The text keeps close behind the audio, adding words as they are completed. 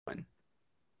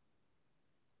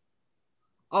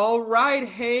All right.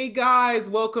 Hey guys,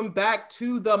 welcome back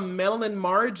to the Melanin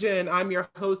Margin. I'm your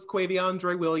host,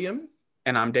 Quaviandre Williams.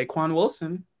 And I'm Daquan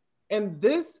Wilson. And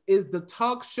this is the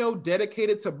talk show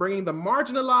dedicated to bringing the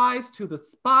marginalized to the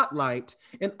spotlight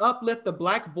and uplift the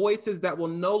Black voices that will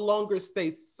no longer stay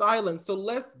silent. So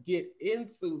let's get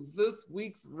into this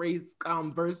week's race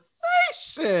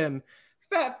conversation.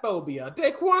 Fatphobia.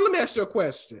 Daquan, let me ask you a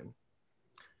question.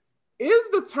 Is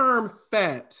the term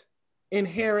fat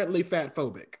inherently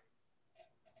fatphobic?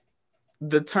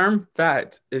 The term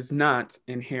fat is not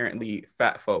inherently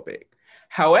fatphobic.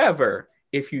 However,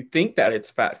 if you think that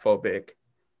it's fatphobic,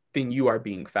 then you are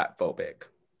being fatphobic.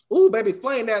 Ooh, baby,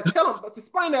 explain that.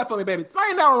 Explain that for me, baby.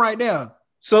 Explain that one right now.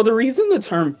 So the reason the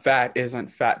term fat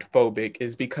isn't fatphobic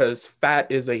is because fat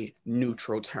is a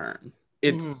neutral term.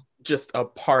 It's just a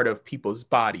part of people's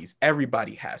bodies.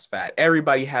 Everybody has fat.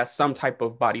 Everybody has some type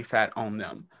of body fat on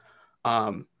them.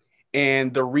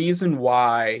 And the reason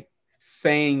why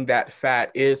saying that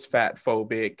fat is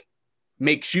fatphobic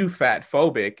makes you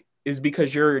fatphobic is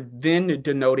because you're then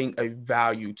denoting a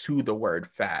value to the word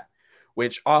fat,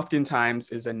 which oftentimes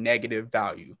is a negative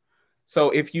value. So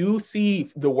if you see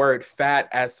the word fat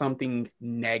as something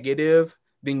negative,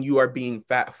 then you are being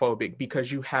fatphobic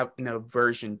because you have an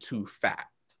aversion to fat.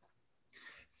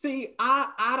 See,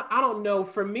 I don't know.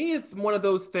 For me, it's one of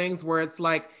those things where it's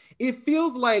like it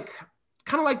feels like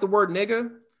kind of like the word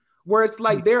nigga, where it's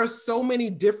like there are so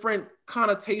many different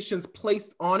connotations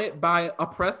placed on it by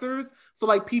oppressors. So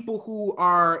like people who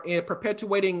are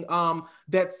perpetuating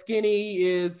that skinny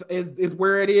is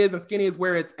where it is and skinny is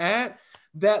where it's at,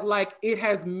 that like it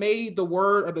has made the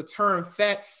word or the term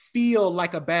fat feel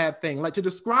like a bad thing. Like to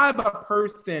describe a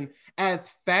person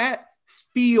as fat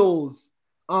feels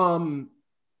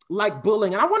like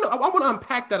bullying. And I want to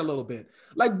unpack that a little bit.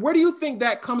 Like, where do you think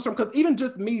that comes from? Because even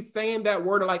just me saying that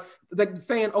word, or like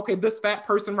saying, okay, this fat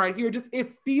person right here, just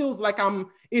it feels like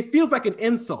an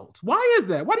insult. Why is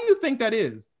that? Why do you think that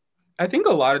is? I think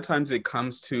a lot of times it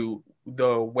comes to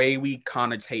the way we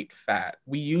connotate fat.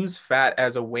 We use fat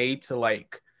as a way to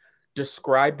like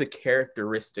describe the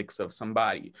characteristics of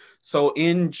somebody. So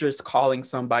in just calling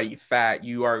somebody fat,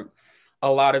 you are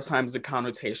a lot of times the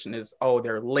connotation is, oh,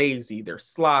 they're lazy, they're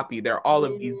sloppy, they're all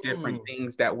of these different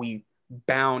things that we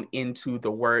bound into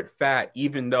the word fat,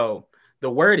 even though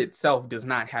the word itself does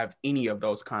not have any of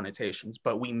those connotations,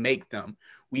 but we make them.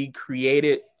 We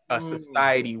created a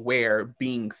society where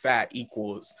being fat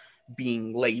equals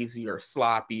being lazy or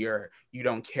sloppy, or you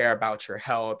don't care about your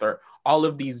health, or all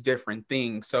of these different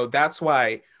things. So that's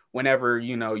why whenever,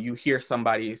 you hear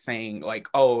somebody saying like,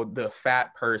 oh, the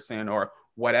fat person or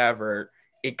whatever,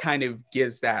 it kind of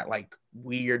gives that like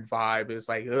weird vibe. It's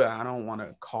like, I don't want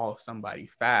to call somebody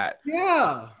fat.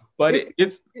 Yeah. But It,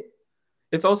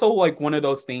 it's also like one of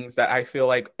those things that I feel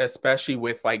like, especially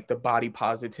with like the body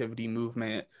positivity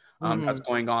movement that's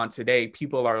going on today,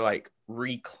 people are like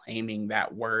reclaiming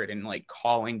that word and like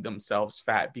calling themselves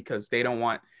fat because they don't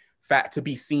want fat to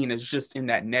be seen as just in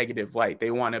that negative light.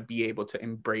 They want to be able to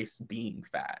embrace being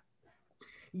fat.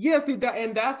 Yes,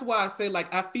 and that's why I say like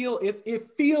I feel it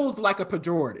feels like a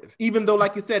pejorative, even though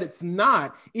like you said it's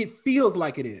not. It feels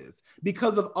like it is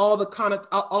because of all the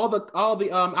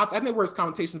I think the word's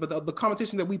connotations, but the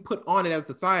connotation that we put on it as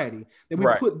society, that we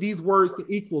Right. put these words to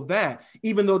equal that,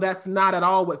 even though that's not at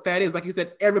all what fat is. Like you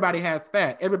said, everybody has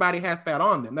fat. Everybody has fat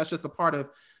on them. That's just a part of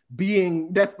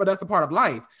being. That's a part of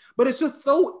life. But it's just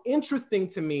so interesting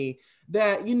to me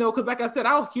that, because like I said,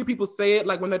 I'll hear people say it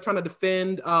like when they're trying to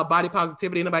defend body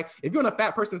positivity, and I'm like, if you're on a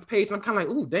fat person's page, and I'm kind of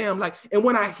like, ooh, damn, like, and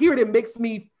when I hear it, it makes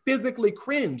me physically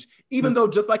cringe, even though,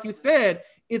 just like you said,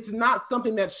 it's not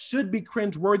something that should be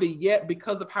cringeworthy yet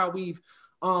because of how we've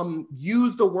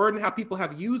used the word and how people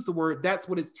have used the word. That's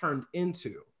what it's turned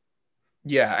into.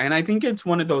 Yeah, and I think it's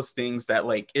one of those things that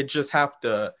like it just have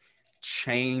to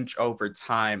change over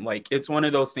time. Like it's one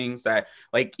of those things that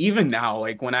like even now,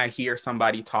 like when I hear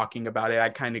somebody talking about it, I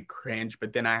kind of cringe,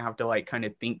 but then I have to like kind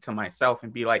of think to myself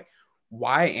and be like,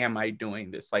 why am I doing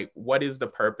this? Like, what is the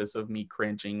purpose of me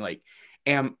cringing? Like,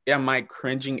 am I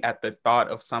cringing at the thought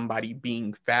of somebody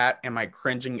being fat? Am I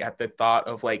cringing at the thought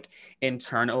of like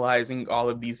internalizing all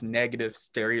of these negative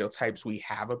stereotypes we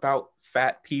have about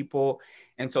fat people?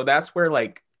 And so that's where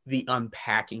like the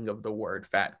unpacking of the word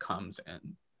fat comes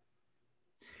in.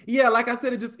 Yeah, like I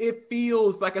said, it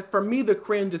feels like, it's for me, the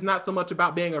cringe is not so much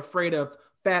about being afraid of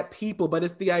fat people, but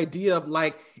it's the idea of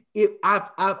like I've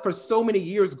for so many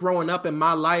years growing up in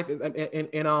my life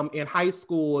in high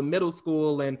school and middle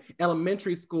school and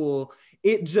elementary school,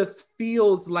 it just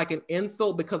feels like an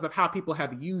insult because of how people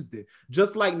have used it.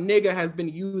 Just like nigga has been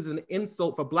used as an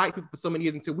insult for black people for so many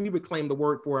years until we reclaim the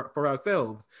word for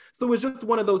ourselves. So it's just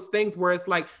one of those things where it's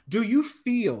like, do you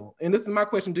feel, and this is my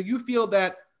question, do you feel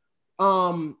that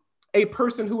a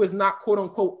person who is not quote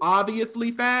unquote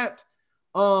obviously fat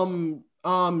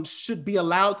should be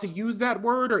allowed to use that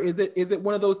word, or is it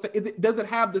one of those does it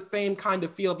have the same kind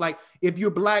of feel of like, if you're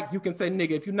black you can say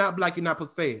nigga, if you're not black you're not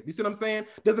supposed to say it? You see what I'm saying?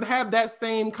 Does it have that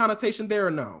same connotation there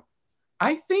or no?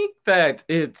 I think that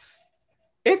it's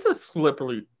a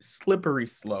slippery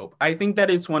slope. I think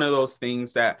that it's one of those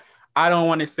things that I don't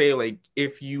want to say like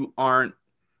if you aren't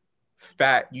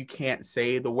fat, you can't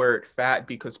say the word fat,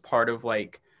 because part of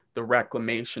like the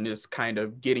reclamation is kind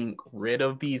of getting rid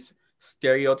of these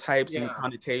stereotypes and Yeah.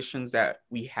 connotations that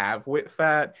we have with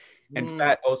fat. And Mm,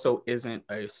 fat also isn't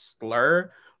a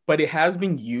slur, but it has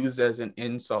been used as an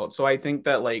insult. So I think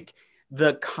that like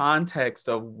the context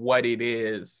of what it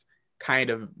is kind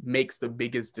of makes the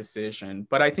biggest decision.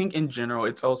 But I think in general,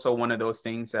 it's also one of those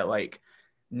things that like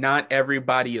not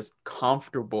everybody is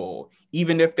comfortable,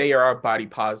 even if they are body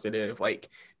positive. Like,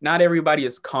 not everybody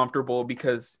is comfortable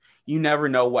because you never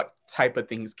know what type of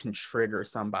things can trigger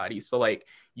somebody. So, like,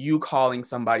 you calling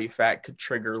somebody fat could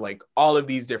trigger like all of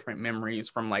these different memories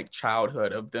from like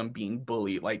childhood of them being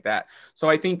bullied like that. So,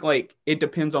 I think like it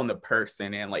depends on the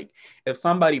person. And like, if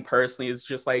somebody personally is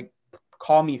just like,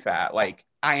 call me fat, like,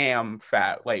 I am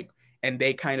fat, like, and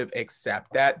they kind of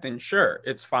accept that, then sure,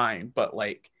 it's fine. But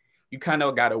like, you kind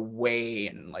of gotta weigh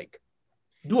and like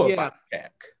do a yeah, body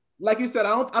check. like you said,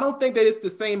 I don't think that it's the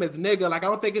same as nigga. Like I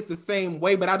don't think it's the same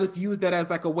way, but I just use that as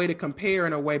like a way to compare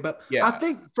in a way. But I Yeah.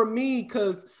 think for me,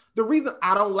 because the reason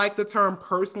I don't like the term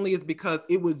personally is because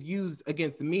it was used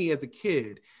against me as a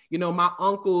kid. You know, my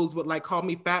uncles would like call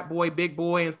me fat boy, big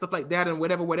boy, and stuff like that, and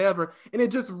whatever, whatever. And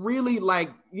it just really like,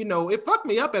 it fucked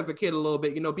me up as a kid a little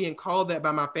bit, being called that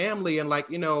by my family. And like,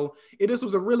 it just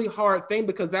was a really hard thing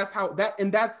because that's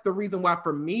the reason why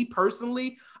for me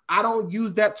personally, I don't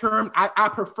use that term. I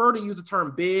prefer to use the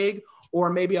term big or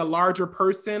maybe a larger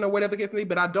person or whatever the case may be,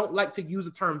 but I don't like to use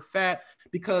the term fat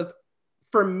because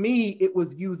for me, it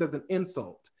was used as an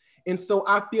insult. And so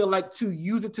I feel like to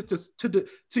use it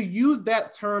to use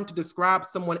that term to describe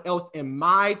someone else in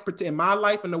my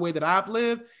life and the way that I've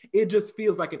lived, it just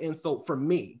feels like an insult for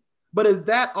me. But is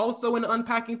that also an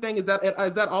unpacking thing? Is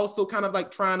that also kind of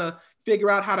like trying to figure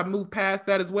out how to move past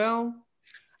that as well?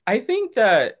 I think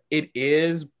that it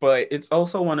is, but it's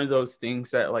also one of those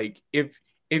things that like if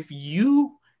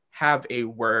you have a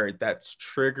word that's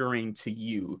triggering to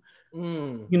you,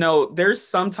 Mm, there's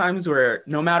sometimes where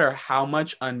no matter how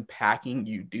much unpacking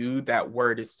you do, that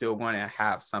word is still going to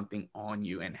have something on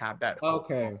you and have that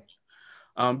hold on.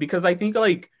 okay. Because I think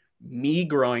like me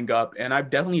growing up, and I've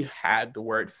definitely had the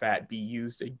word fat be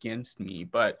used against me,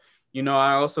 but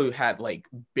I also had like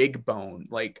big bone.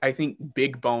 Like I think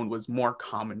big bone was more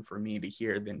common for me to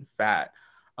hear than fat.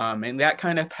 And that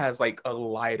kind of has like a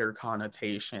lighter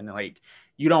connotation. Like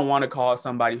you don't want to call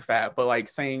somebody fat, but like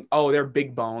saying, oh, they're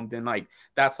big boned, then like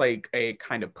that's like a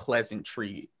kind of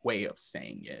pleasantry way of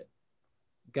saying it.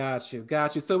 Got you,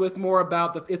 got you. So it's more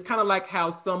about it's kind of like how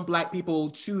some black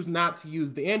people choose not to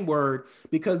use the N word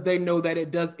because they know that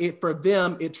it for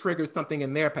them, it triggers something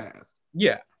in their past.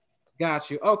 Yeah.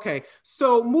 Got you. Okay.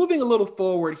 So moving a little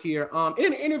forward here, in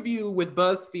an interview with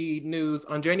BuzzFeed News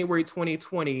on January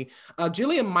 2020,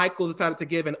 Jillian Michaels decided to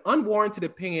give an unwarranted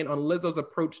opinion on Lizzo's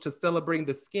approach to celebrating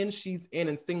the skin she's in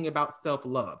and singing about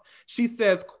self-love. She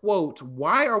says, quote,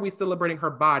 "Why are we celebrating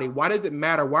her body? Why does it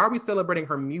matter? Why are we celebrating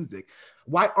her music?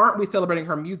 Why aren't we celebrating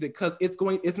her music? Because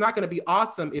it's not going to be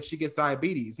awesome if she gets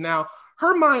diabetes." Now,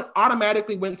 her mind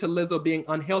automatically went to Lizzo being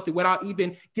unhealthy without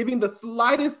even giving the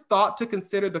slightest thought to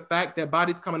consider the fact that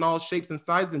bodies come in all shapes and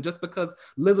sizes. And just because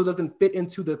Lizzo doesn't fit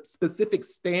into the specific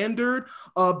standard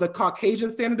of the Caucasian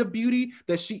standard of beauty,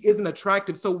 that she isn't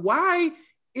attractive. So why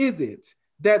is it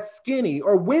that skinny,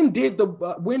 or when did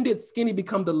skinny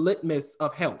become the litmus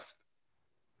of health?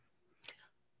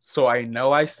 So I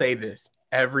know I say this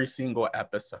every single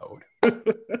episode,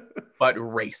 but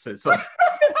racism.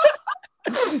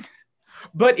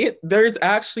 But there's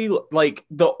actually like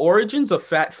the origins of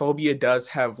fat phobia does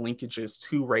have linkages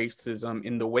to racism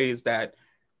in the ways that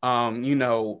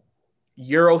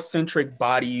Eurocentric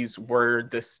bodies were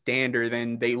the standard,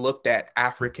 and they looked at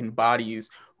African bodies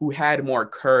who had more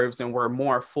curves and were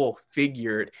more full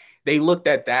figured. They looked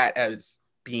at that as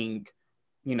being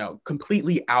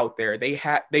completely out there.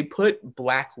 They put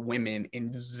black women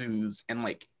in zoos and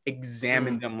like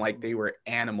examine them like they were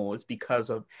animals because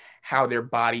of how their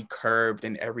body curved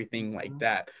and everything like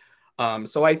that.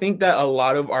 So I think that a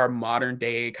lot of our modern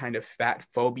day kind of fat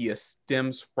phobia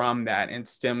stems from that, and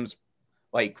stems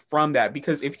like from that,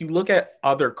 because if you look at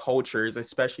other cultures,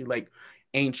 especially like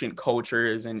ancient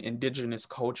cultures and indigenous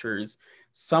cultures,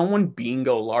 someone being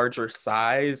a larger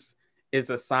size is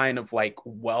a sign of like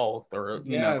wealth, or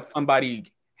Yes.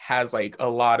 somebody has like a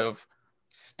lot of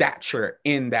stature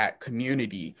in that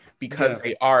community because Yes.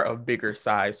 they are of bigger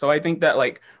size. So I think that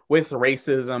like with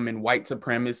racism and white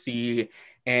supremacy,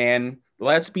 and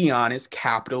let's be honest,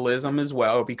 capitalism as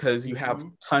well, because you have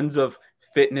Mhm. tons of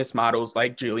fitness models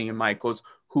like Jillian Michaels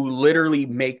who literally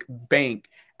make bank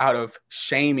out of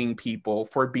shaming people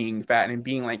for being fat and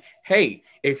being like, hey,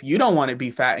 if you don't want to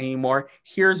be fat anymore,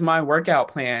 here's my workout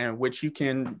plan, which you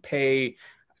can pay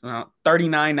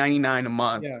 $39.99 a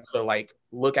month Yeah. to like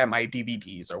look at my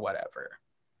DVDs or whatever.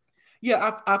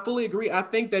 Yeah, I fully agree. I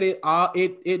think that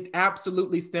it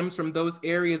absolutely stems from those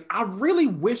areas. I really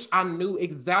wish I knew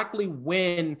exactly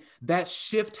when that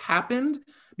shift happened,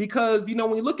 because when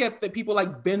you look at the people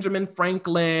like Benjamin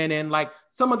Franklin and like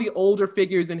some of the older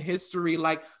figures in history,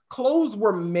 like clothes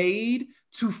were made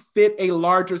to fit a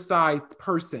larger sized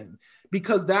person,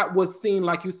 because that was seen,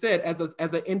 like you said, as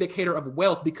an indicator of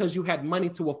wealth, because you had money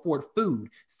to afford food.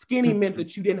 Skinny meant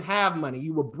that you didn't have money,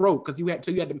 you were broke, because you had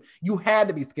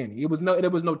to be skinny. There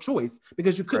was no choice,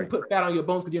 because you couldn't Right. put fat on your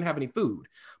bones because you didn't have any food.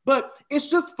 But it's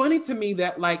just funny to me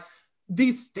that like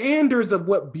these standards of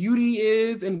what beauty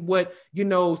is and what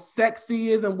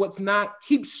sexy is and what's not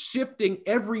keeps shifting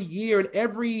every year, and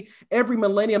every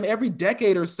millennium, every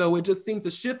decade or so. It just seems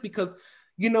to shift, because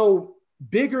you know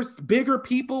bigger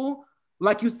people,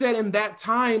 like you said, in that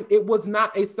time, it was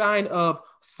not a sign of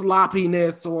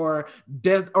sloppiness or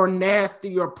death or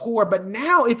nasty or poor. But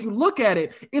now, if you look at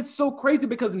it, it's so crazy,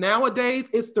 because nowadays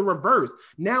it's the reverse.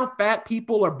 Now, fat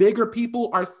people or bigger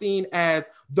people are seen as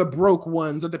the broke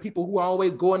ones, or the people who are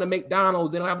always going to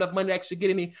McDonald's. They don't have enough money to actually get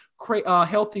any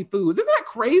healthy foods. Isn't that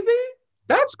crazy?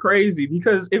 That's crazy,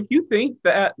 because if you think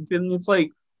that, then it's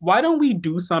like, why don't we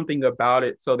do something about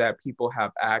it so that people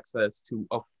have access to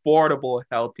affordable,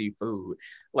 healthy food?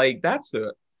 Like it's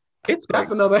That's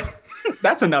crazy. another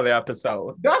That's another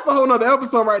episode. That's a whole nother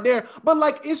episode right there. But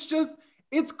like,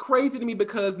 it's crazy to me,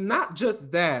 because not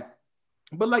just that,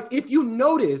 but like, if you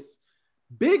notice,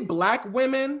 big black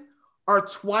women are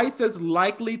twice as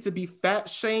likely to be fat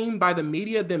shamed by the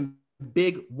media than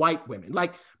big white women.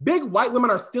 Like, big white women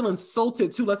are still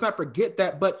insulted too. Let's not forget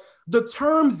that. But the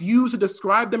terms used to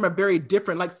describe them are very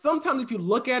different. Like, sometimes if you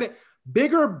look at it,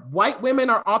 bigger white women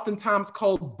are oftentimes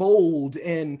called bold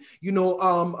and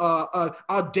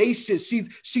audacious.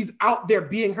 She's out there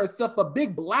being herself. But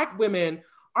big black women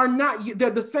are not. They're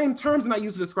the same terms not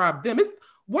used to describe them. It's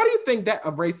Why do you think that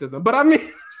of racism? But I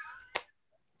mean,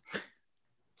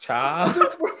 Child.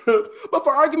 but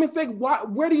for argument's sake,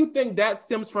 where do you think that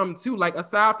stems from too? Like,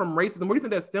 aside from racism, where do you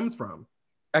think that stems from?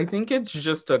 I think it's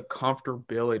just a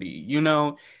comfortability.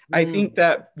 I think Mm,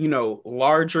 that,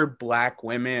 larger black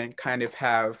women kind of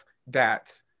have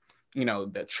that,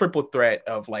 the triple threat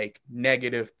of like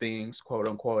negative things, quote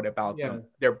unquote, about yeah, them.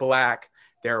 They're black,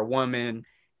 they're a woman,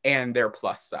 and they're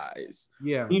plus size.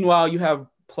 yeah, Meanwhile, you have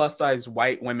plus size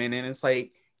white women, and it's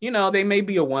like, they may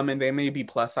be a woman, they may be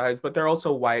plus size, but they're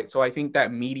also white. So I think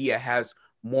that media has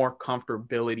more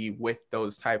comfortability with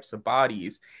those types of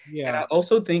bodies. And yeah, I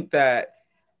also think that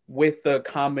with the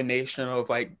combination of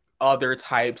like other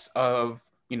types of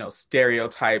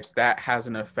stereotypes, that has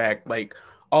an effect, like,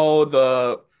 oh,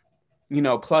 the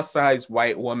plus size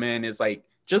white woman is like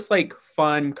just like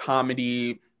fun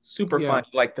comedy, super yeah. fun,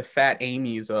 like the fat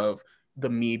Amy's of the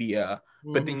media.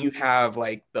 But then you Mm-hmm. have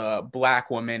like the black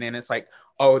woman, and it's like,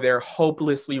 oh, they're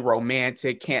hopelessly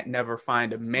romantic, can't never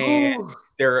find a man.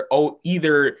 Ooh,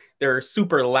 Either they're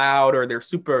super loud or they're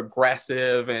super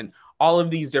aggressive, and all of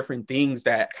these different things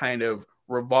that kind of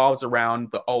revolves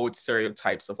around the old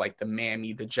stereotypes of like the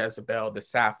mammy, the Jezebel, the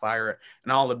Sapphire,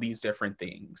 and all of these different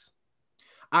things.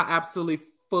 I absolutely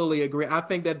fully agree. I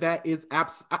think that is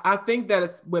I think that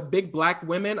it's with big black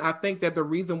women. I think that the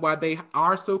reason why they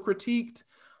are so critiqued,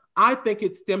 I think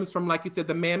it stems from, like you said,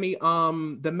 the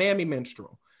mammy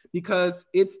minstrel, because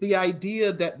it's the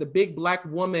idea that the big black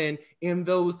woman in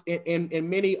in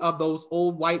many of those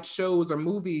old white shows or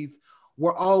movies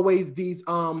were always these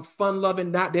fun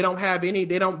loving, not they don't have any,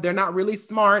 they're not really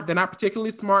smart, they're not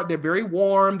particularly smart, they're very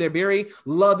warm, they're very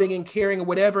loving and caring or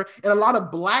whatever. And a lot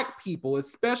of black people,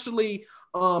 especially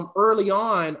early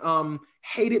on,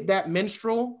 hated that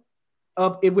minstrel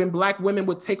of it when black women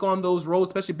would take on those roles,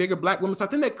 especially bigger black women. So I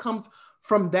think that comes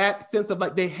from that sense of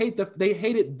like they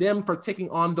hated them for taking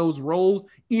on those roles,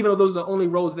 even though those are the only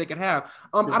roles they could have.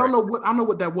 You're I don't right. know what I don't know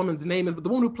what that woman's name is, but the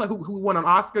woman who won an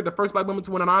Oscar, the first black woman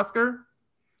to win an Oscar,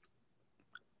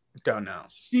 Don't know.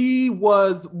 she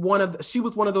was one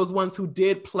of those ones who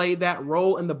did play that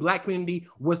role, and the black community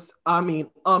was, I mean,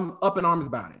 up in arms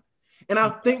about it. And I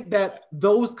think that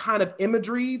those kind of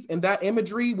imageries and that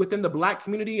imagery within the black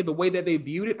community and the way that they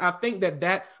viewed it, I think that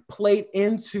that played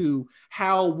into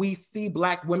how we see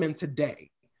black women today,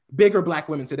 bigger black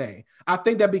women today. I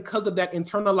think that because of that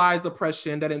internalized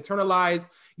oppression, that internalized,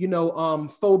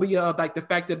 phobia of like the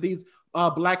fact that these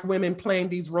black women playing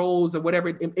these roles or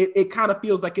whatever, it kind of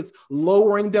feels like it's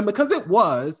lowering them, because it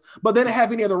was, but they didn't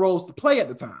have any other roles to play at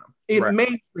the time. In Right.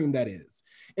 mainstream, that is.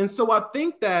 And so I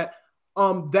think that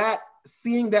that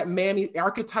seeing that Manny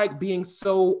archetype being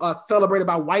so celebrated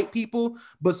by white people,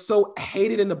 but so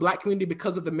hated in the black community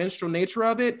because of the minstrel nature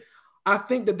of it, I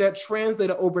think that that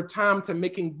translated over time to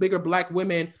making bigger black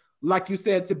women, like you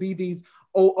said, to be these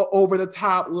over the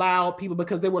top loud people,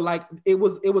 because they were like, it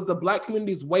was the black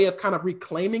community's way of kind of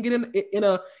reclaiming it in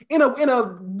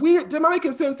a weird, am I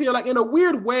making sense here? Like in a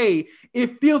weird way,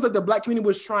 it feels like the black community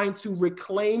was trying to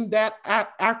reclaim that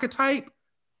archetype,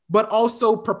 but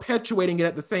also perpetuating it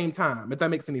at the same time, if that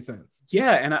makes any sense.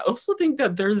 Yeah, and I also think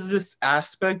that there's this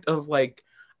aspect of like,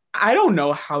 I don't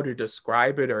know how to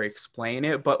describe it or explain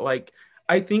it, but like,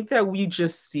 I think that we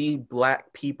just see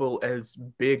black people as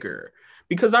bigger.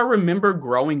 Because I remember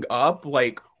growing up,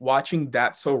 like watching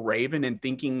That's So Raven and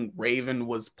thinking Raven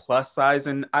was plus size.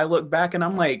 And I look back and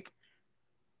I'm like,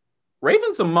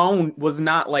 Raven Simone was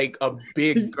not like a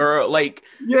big girl. Like,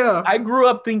 Yeah. I grew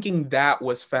up thinking that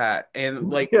was fat. And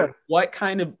like, Yeah.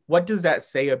 what does that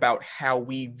say about how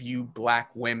we view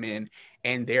black women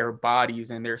and their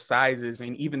bodies and their sizes?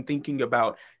 And even thinking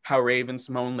about how Raven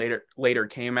Simone later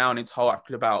came out and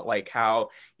talked about like how,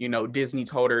 Disney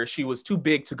told her she was too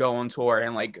big to go on tour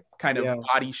and like kind of Yeah.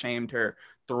 body shamed her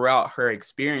throughout her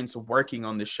experience working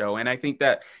on the show. And I think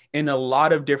that in a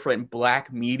lot of different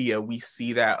black media, we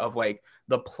see that of like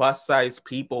the plus size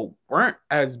people weren't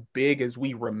as big as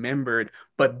we remembered,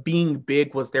 but being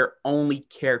big was their only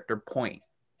character point.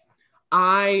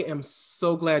 I am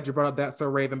so glad you brought up That So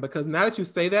Raven, because now that you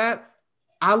say that,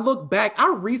 I look back.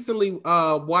 I recently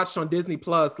watched on Disney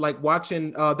Plus, like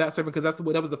watching That So Raven, because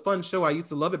that was a fun show. I used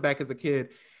to love it back as a kid.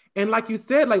 And like you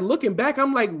said, like looking back,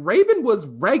 I'm like, Raven was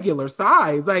regular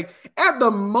size. Like at the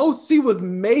most, she was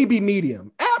maybe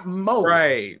medium at most.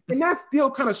 Right. And that's still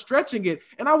kind of stretching it.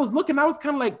 And I was looking, I was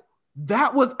kind of like,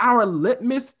 that was our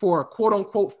litmus for quote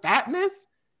unquote fatness.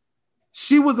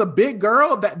 She was a big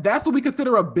girl. That's what we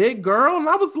consider a big girl. And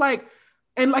I was like,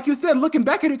 and like you said, looking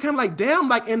back at it, kind of like, damn,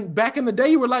 like back in the day,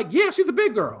 you were like, yeah, she's a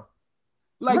big girl.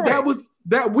 Like Right. that was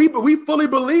that we fully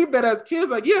believed that as kids,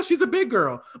 like, yeah, she's a big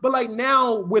girl. But like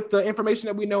now, with the information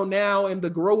that we know now and the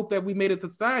growth that we made in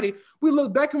society, we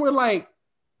look back and we're like,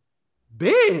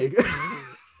 big.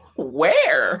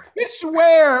 Where? Bitch,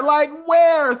 where? Like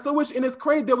where? So which, and it's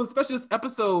crazy. There was especially this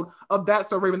episode of That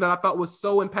So Raven that I thought was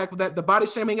so impactful, that the body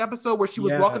shaming episode where she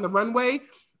was Yeah. walking the runway.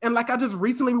 And like I just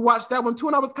recently watched that one too,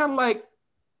 and I was kind of like,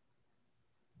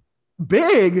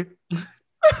 big.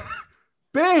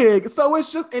 Big. So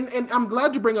it's just, and I'm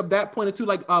glad you bring up that point too,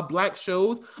 like black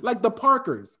shows, like the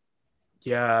Parkers.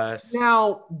 Yes.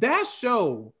 Now, that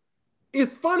show,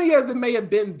 as funny as it may have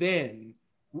been then,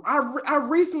 I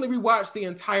recently rewatched the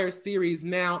entire series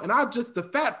now, and the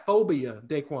Fatphobia,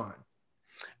 Daquan.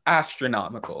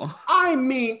 Astronomical. I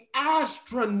mean,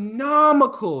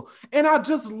 astronomical. And I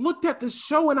just looked at the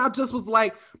show and I just was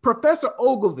like, Professor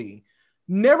Ogilvy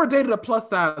never dated a plus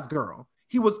size girl.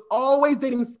 He was always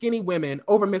dating skinny women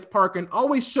over Miss Parker and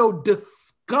always showed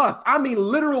disgust. I mean,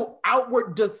 literal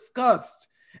outward disgust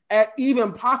at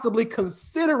even possibly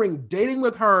considering dating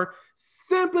with her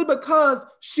simply because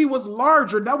she was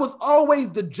larger. That was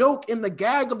always the joke and the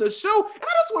gag of the show. And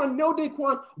I just want to know,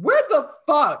 Daquan, where the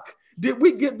fuck did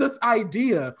we get this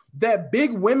idea that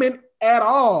big women at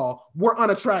all were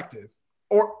unattractive?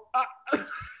 Or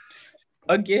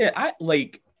Again, I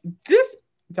like this.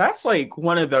 That's like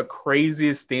one of the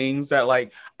craziest things that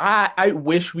like I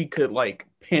wish we could like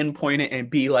pinpoint it and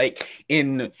be like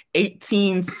in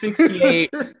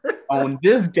 1868 on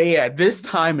this day at this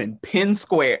time in Penn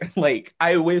Square. Like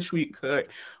I wish we could.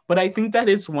 But I think that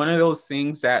it's one of those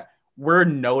things that we're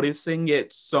noticing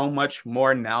it so much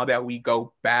more now that we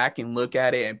go back and look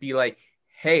at it and be like,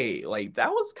 hey, like that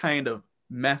was kind of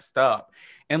messed up.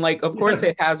 And like, of course,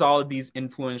 it has all of these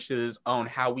influences on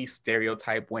how we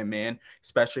stereotype women,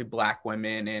 especially Black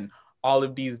women, and all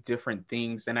of these different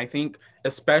things. And I think,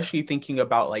 especially thinking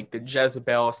about like the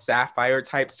Jezebel Sapphire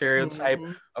type stereotype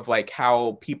Mm-hmm. of like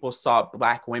how people saw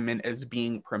Black women as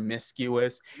being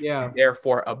promiscuous, and Yeah.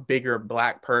 therefore a bigger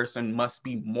Black person must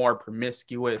be more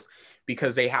promiscuous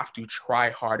because they have to try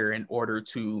harder in order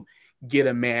to get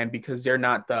a man because they're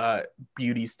not the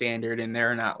beauty standard and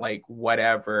they're not like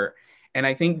whatever. And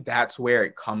I think that's where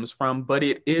it comes from, but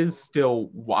it is still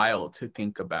wild to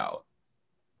think about.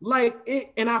 Like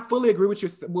it, and I fully agree with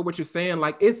what you're saying.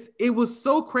 Like it was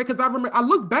so crazy because I remember I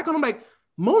look back on them like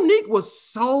Monique was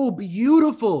so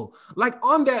beautiful. Like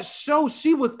on that show,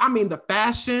 she was, I mean, the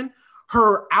fashion,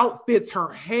 her outfits,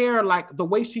 her hair, like the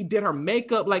way she did her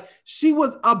makeup, like she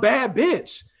was a bad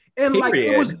bitch. And like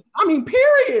it was, Period. I mean,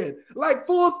 period. Like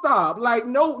full stop. Like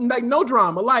no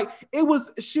drama. Like it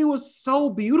was, she was so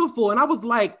beautiful. And I was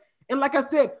like, and like I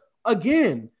said,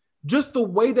 again, just the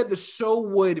way that the show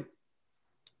would,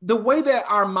 the way that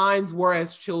our minds were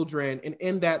as children and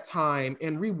in that time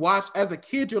and rewatch as a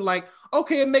kid, you're like,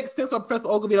 okay, it makes sense why Professor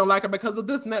Ogilvy don't like her because of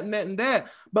this and that and that and that.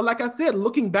 But like I said,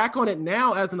 looking back on it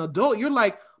now as an adult, you're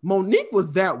like, Monique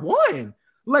was that one.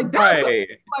 Like that's Right.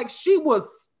 like she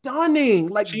was stunning,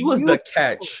 like She was the beautiful,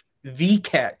 catch, the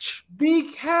catch. the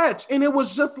catch. And it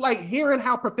was just like hearing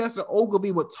how Professor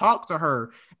Ogilvy would talk to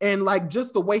her and like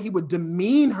just the way he would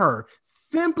demean her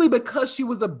simply because she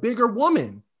was a bigger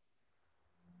woman.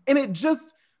 And it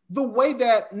just, the way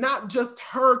that not just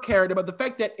her character, but the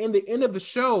fact that in the end of the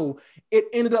show, it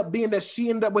ended up being that she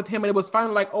ended up with him, and it was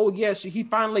finally like, oh yeah, she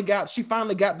finally got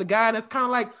the guy, and it's kind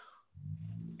of like,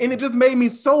 and it just made me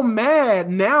so mad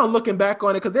now looking back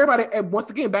on it because everybody, and once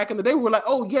again, back in the day, we were like,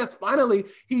 oh yes, finally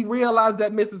he realized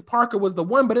that Mrs. Parker was the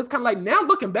one, but it's kind of like now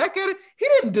looking back at it, he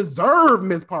didn't deserve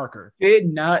Miss Parker.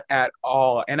 Did not at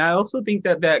all. And I also think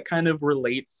that that kind of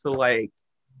relates to like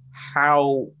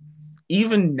how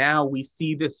even now we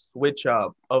see this switch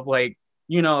up of like,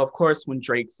 you know, of course, when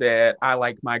Drake said, I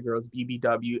like my girls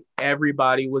BBW,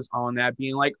 everybody was on that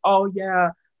being like, oh, yeah,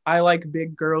 I like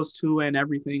big girls too, and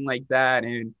everything like that.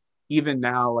 And even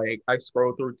now, like, I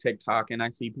scroll through TikTok and I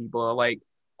see people are like,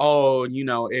 oh, you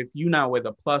know, if you're not with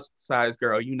a plus size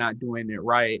girl, you're not doing it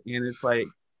right. And it's like,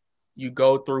 you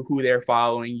go through who they're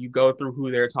following, you go through who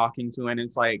they're talking to, and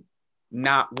it's like,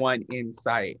 not one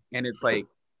insight. And it's like,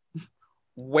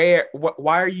 why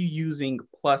are you using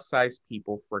plus size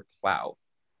people for clout?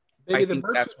 I Baby, the think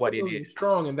virtue that's what it signals is. is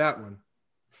strong in that one.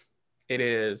 It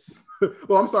is.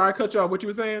 Well, I'm sorry, I cut you off. What you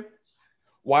were saying?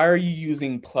 Why are you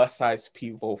using plus size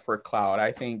people for clout?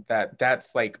 I think that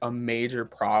that's like a major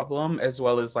problem, as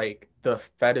well as like the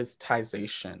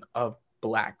fetishization of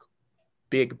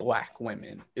big black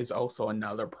women is also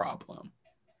another problem.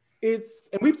 It's,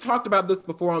 and we've talked about this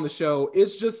before on the show,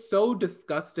 it's just so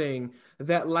disgusting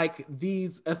that like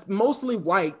these mostly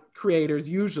white creators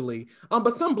usually,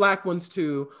 but some black ones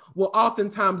too, will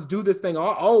oftentimes do this thing.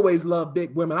 I always love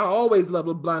big women, I always love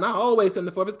blah blah, and I always send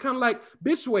the forth. It's kind of like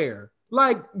bitchware,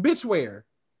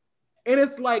 and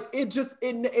it's like it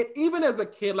even as a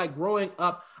kid, like growing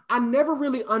up, I never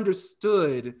really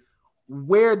understood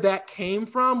where that came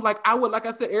from. Like I would, like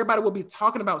I said, everybody would be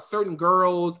talking about certain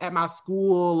girls at my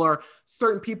school or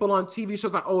certain people on TV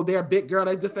shows, like, oh, they're a big girl,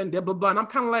 they just and blah blah blah. And I'm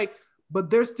kind of like, but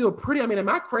they're still pretty. I mean, am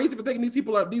I crazy for thinking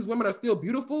these women are still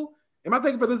beautiful? Am I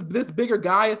thinking for this bigger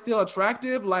guy is still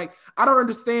attractive? Like, I don't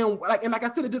understand. Like, and like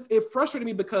I said, it frustrated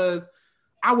me because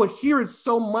I would hear it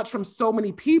so much from so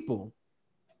many people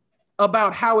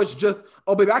about how it's just,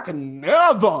 oh baby, I could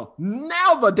never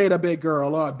date a big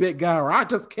girl or a big guy, or I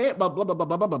just can't, blah, blah, blah, blah,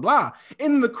 blah, blah, blah, blah.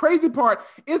 And the crazy part,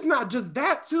 it's not just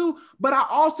that too, but I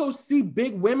also see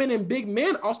big women and big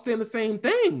men all saying the same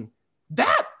thing.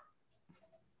 That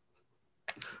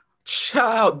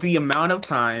Child, the amount of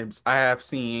times I have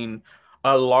seen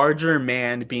a larger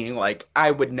man being like,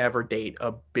 I would never date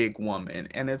a big woman.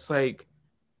 And it's like,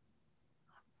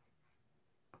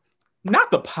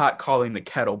 not the pot calling the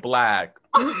kettle black.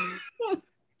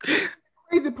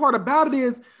 crazy part about it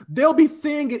is they'll be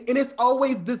saying it and it's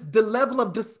always the level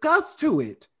of disgust to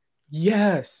it.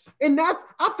 Yes. And I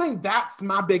think that's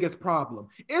my biggest problem.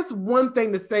 It's one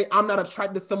thing to say, I'm not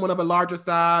attracted to someone of a larger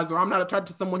size, or I'm not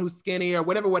attracted to someone who's skinny or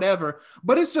whatever.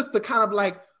 But it's just the kind of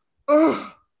like,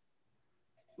 ugh.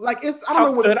 Like it's, I don't know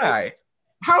How what. could I?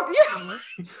 How, yeah.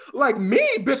 Like me,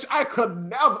 bitch, I could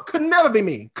never be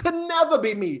me. Could never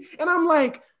be me. And I'm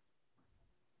like,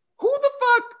 who the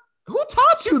fuck? Who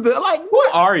taught you that? Like, Who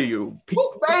what? are you?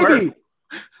 Who, baby?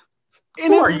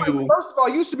 And Who it's are like, you? first of all,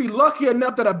 you should be lucky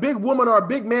enough that a big woman or a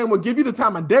big man will give you the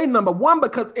time of day, number one,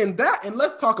 because in that, and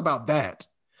let's talk about that.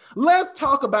 Let's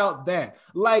talk about that.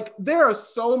 Like, there are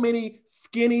so many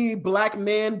skinny black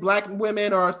men, black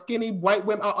women, or skinny white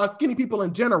women, or skinny people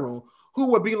in general who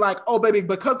would be like, "Oh, baby,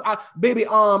 because baby,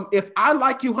 if I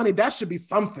like you, honey, that should be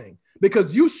something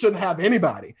because you shouldn't have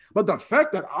anybody. But the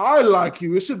fact that I like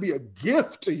you, it should be a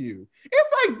gift to you."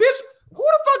 It's like, bitch, who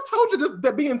the fuck told you this,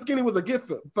 that being skinny was a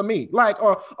gift for me, like,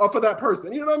 or for that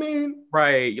person? You know what I mean?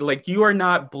 Right. Like you are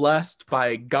not blessed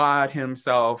by God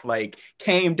himself, like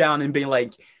came down and being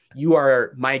like, you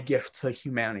are my gift to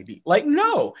humanity. Like,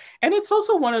 no. And it's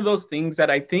also one of those things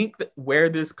that I think that where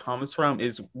this comes from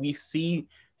is we see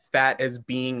fat as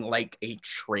being like a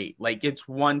trait. Like it's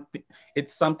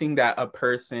something that a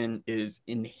person is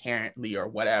inherently or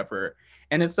whatever.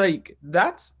 And it's like,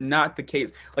 that's not the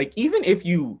case. Like, even if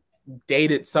you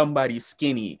dated somebody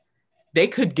skinny, they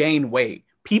could gain weight.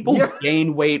 People Yeah.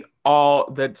 gain weight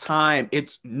all the time.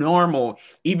 It's normal.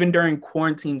 Even during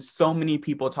quarantine, so many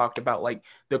people talked about like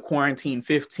the quarantine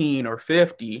 15 or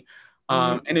 50.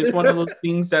 Mhm. And it's one of those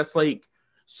things that's like,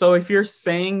 so if you're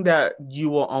saying that you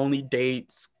will only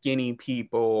date skinny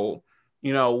people,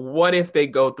 what if they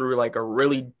go through like a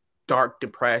really dark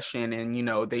depression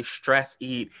and, they stress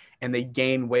eat and they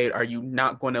gain weight? Are you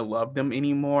not going to love them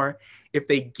anymore? If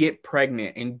they get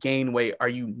pregnant and gain weight, are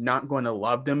you not going to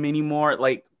love them anymore?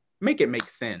 Like, make it make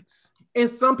sense. And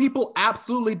some people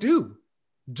absolutely do.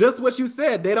 Just what you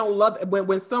said. They don't love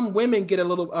when some women get a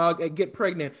little get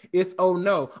pregnant. It's oh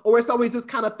no, or it's always this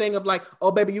kind of thing of like,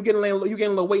 oh baby, you getting a little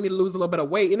weight, you need to lose a little bit of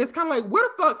weight, and it's kind of like, what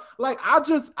the fuck? Like, I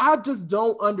just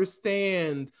don't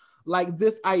understand like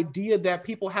this idea that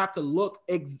people have to look.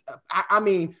 I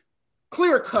mean,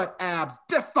 clear cut abs,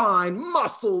 defined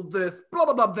muscle, this, blah,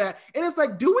 blah, blah, that. And it's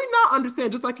like, do we not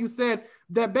understand, just like you said,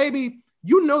 that baby,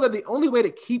 you know that the only way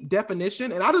to keep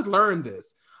definition, and I just learned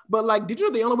this, but like, did you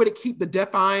know the only way to keep the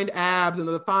defined abs and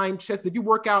the defined chest, if you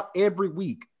work out every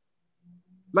week,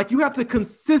 like you have to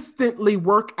consistently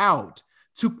work out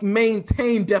to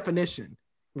maintain definition.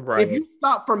 If Right. you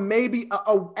stop for maybe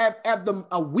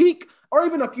a week or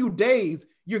even a few days,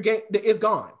 your game is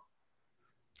gone.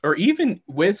 Or even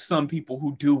with some people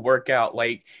who do work out,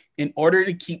 like in order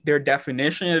to keep their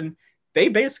definition, they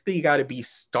basically got to be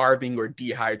starving or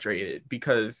dehydrated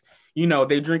because,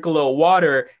 they drink a little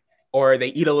water or they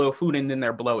eat a little food and then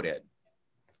they're bloated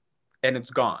and it's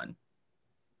gone.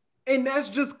 And that's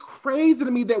just crazy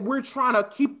to me that we're trying to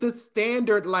keep this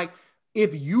standard. Like,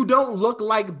 if you don't look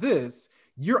like this,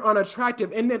 you're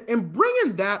unattractive. And then, and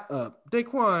bringing that up,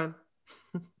 Daquan,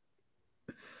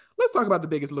 let's talk about the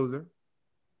biggest loser.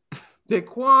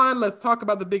 Daquan, let's talk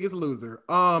about the biggest loser.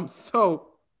 So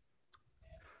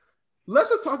let's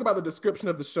just talk about the description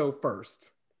of the show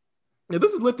first. Now,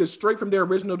 this is lifted straight from their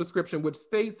original description, which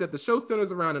states that the show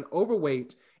centers around an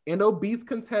overweight and obese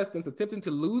contestants attempting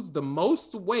to lose the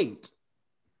most weight,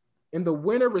 and the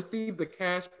winner receives a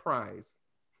cash prize.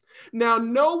 Now,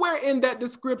 nowhere in that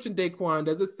description, Daquan,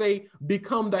 does it say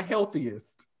become the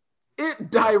healthiest.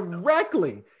 It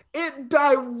directly, it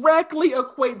directly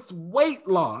equates weight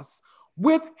loss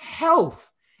with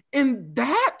health. And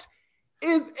that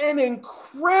is an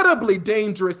incredibly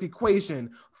dangerous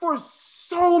equation for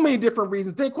so many different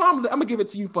reasons. Daquan, I'm gonna give it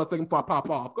to you for a second before I pop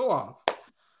off. Go off.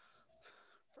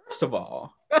 First of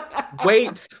all,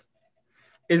 weight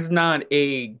is not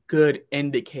a good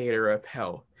indicator of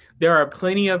health. There are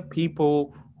plenty of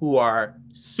people who are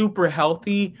super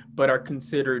healthy but are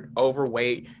considered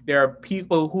overweight. There are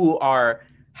people who are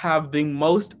have the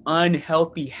most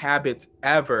unhealthy habits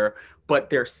ever, but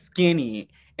they're skinny.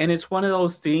 And it's one of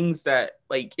those things that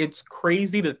like it's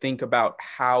crazy to think about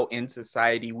how in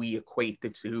society we equate the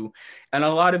two. And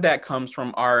a lot of that comes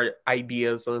from our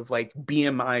ideas of like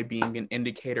BMI being an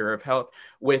indicator of health,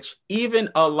 which even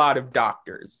a lot of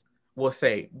doctors will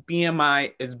say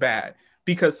BMI is bad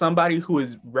because somebody who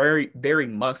is very, very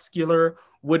muscular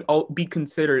would be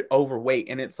considered overweight.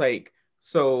 And it's like,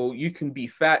 so you can be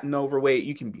fat and overweight,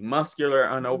 you can be muscular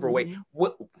and overweight.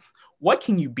 Mhm. What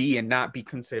can you be and not be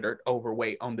considered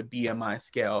overweight on the BMI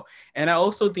scale? And I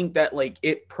also think that like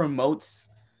it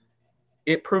promotes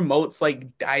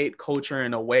like diet culture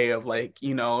in a way of like,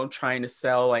 trying to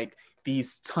sell like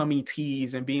these tummy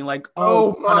teas and being like,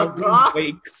 oh, Oh you want my to lose God.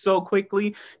 weight so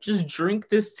quickly? Just drink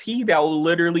this tea that will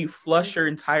literally flush your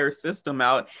entire system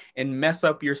out and mess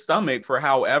up your stomach for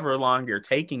however long you're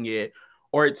taking it.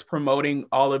 Or it's promoting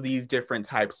all of these different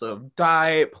types of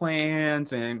diet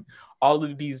plans and all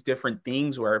of these different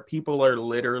things where people are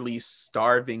literally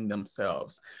starving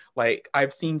themselves. Like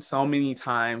I've seen so many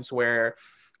times where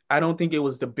I don't think it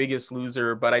was The Biggest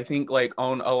Loser, but I think like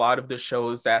on a lot of the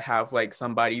shows that have like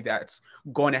somebody that's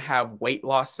going to have weight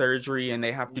loss surgery and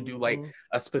they have to do like Mhm.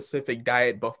 a specific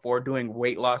diet before doing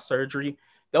weight loss surgery,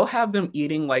 they'll have them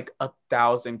eating like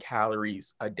 1,000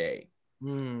 calories a day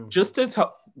Mm. just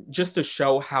to just to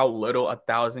show how little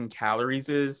 1,000 calories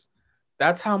is.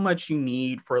 That's how much you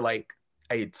need for like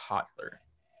a toddler.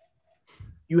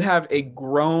 You have a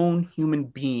grown human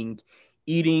being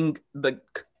eating the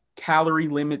calorie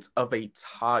limits of a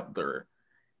toddler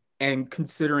and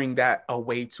considering that a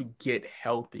way to get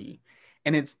healthy.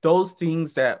 And it's those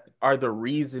things that are the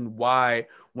reason why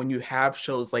when you have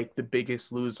shows like The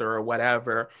Biggest Loser or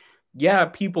whatever, yeah,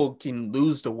 people can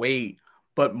lose the weight,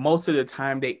 but most of the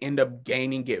time they end up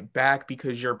gaining it back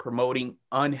because you're promoting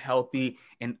unhealthy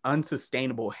and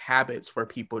unsustainable habits for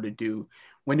people to do.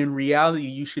 When in reality,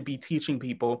 you should be teaching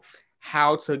people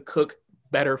how to cook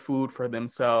better food for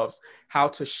themselves, how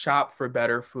to shop for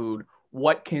better food,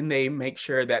 what can they make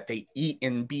sure that they eat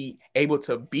and be able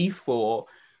to be full,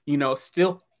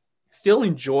 still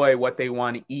enjoy what they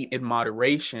want to eat in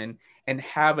moderation and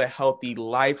have a healthy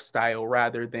lifestyle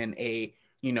rather than a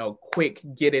quick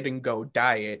get it and go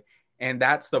diet. And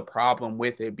that's the problem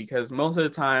with it, because most of the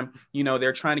time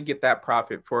they're trying to get that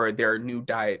profit for their new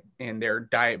diet and their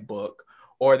diet book,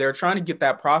 or they're trying to get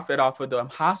that profit off of the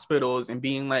hospitals and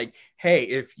being like, hey,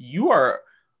 if you are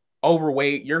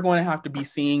overweight, you're going to have to be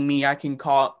seeing me. I can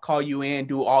call you in,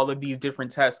 do all of these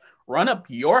different tests, run up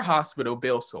your hospital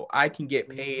bill so I can get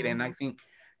paid. And I Mhm. think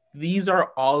these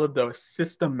are all of the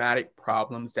systematic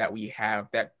problems that we have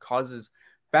that causes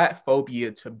fat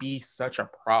phobia to be such a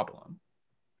problem.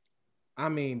 I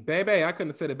mean, baby, I couldn't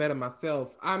have said it better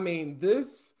myself. I mean,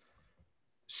 this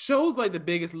shows like The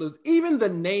Biggest Loser, even the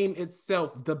name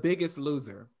itself, The Biggest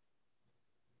Loser.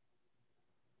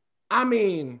 I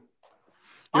mean,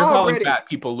 You're calling already, fat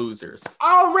people losers.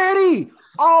 already,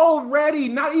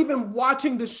 not even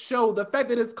watching the show, the fact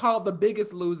that it's called The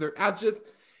Biggest Loser,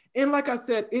 and like I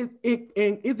said, it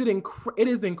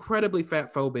is incredibly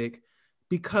fat phobic,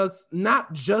 because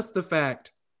not just the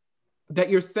fact that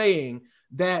you're saying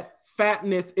that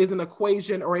fatness is an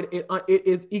equation, or it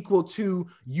is equal to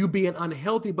you being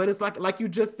unhealthy, but it's like you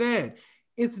just said,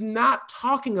 it's not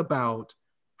talking about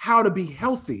how to be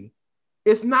healthy.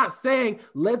 It's not saying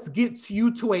let's get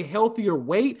you to a healthier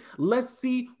weight. Let's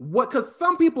see what, because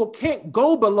some people can't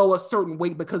go below a certain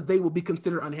weight because they will be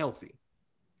considered unhealthy.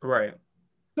 Right.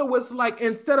 So it's like,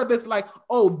 instead of it's like,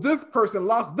 oh, this person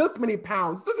lost this many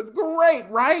pounds, this is great,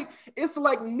 right? It's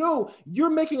like, no, you're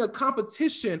making a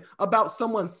competition about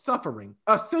someone's suffering.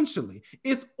 Essentially,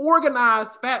 it's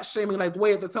organized fat shaming, like the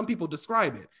way that some people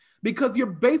describe it, because you're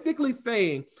basically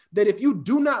saying that if you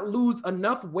do not lose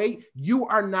enough weight, you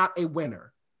are not a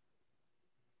winner.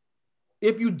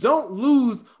 If you don't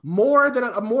lose more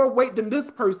weight than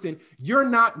this person, you're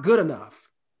not good enough.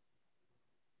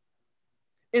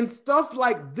 And stuff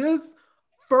like this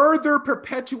further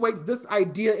perpetuates this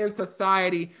idea in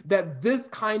society that this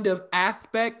kind of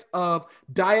aspect of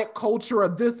diet culture, or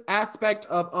this aspect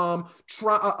of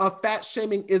fat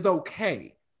shaming is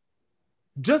okay.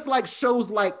 Just like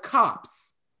shows like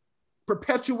Cops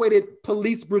perpetuated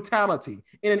police brutality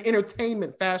in an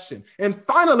entertainment fashion. And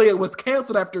finally, it was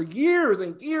canceled after years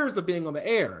and years of being on the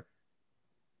air.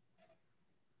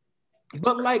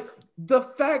 But like, the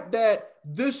fact that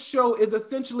this show is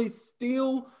essentially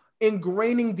still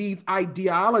ingraining these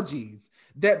ideologies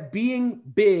that being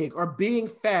big or being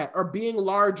fat or being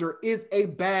larger is a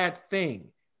bad thing.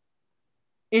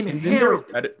 And then their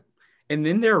Inherent. and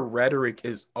then their rhetoric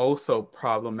is also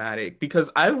problematic, because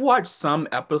I've watched some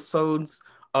episodes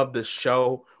of the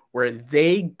show where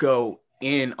they go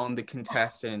in on the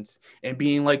contestants and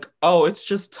being like, "Oh, it's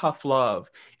just tough love.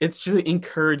 It's just to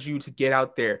encourage you to get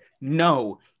out there."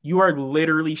 No, you are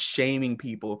literally shaming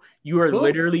people. You are Book.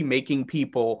 literally making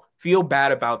people feel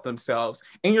bad about themselves,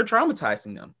 and you're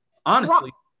traumatizing them. Try,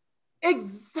 Honestly.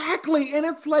 exactly. And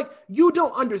it's like, you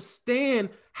don't understand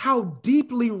how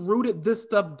deeply rooted this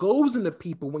stuff goes into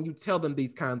people when you tell them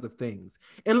these kinds of things.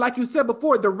 And like you said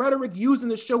before, the rhetoric used in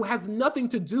the show has nothing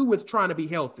to do with trying to be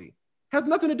healthy, has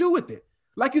nothing to do with it.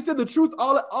 Like you said, the truth,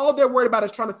 all they're worried about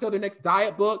is trying to sell their next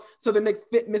diet book, so their next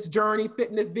fitness journey,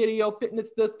 fitness video,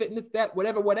 fitness this, fitness that,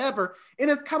 whatever, whatever.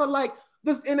 And it's kind of like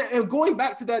this, and going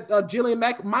back to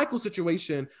that Michael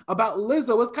situation about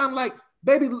Lizzo, it's kind of like,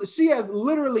 baby, she has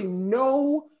literally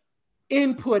no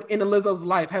input into Lizzo's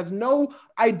life, has no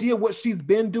idea what she's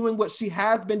been doing, what she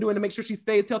has been doing to make sure she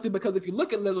stays healthy. Because if you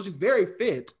look at Lizzo, she's very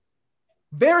fit,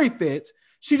 very fit.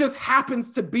 She just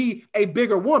happens to be a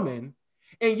bigger woman.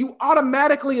 And you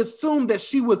automatically assume that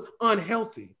she was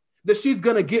unhealthy that she's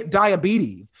gonna get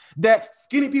diabetes, that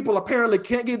skinny people apparently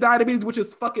can't get diabetes, which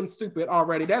is fucking stupid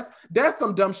already. That's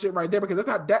some dumb shit right there, because that's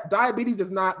not, that diabetes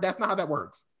is not, that's not how that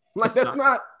works. Like, It's that's not.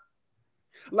 not,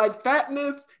 like,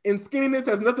 fatness and skinniness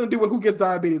has nothing to do with who gets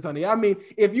diabetes, honey. I mean,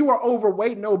 if you are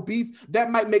overweight and obese,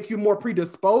 that might make you more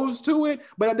predisposed to it,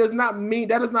 but that does not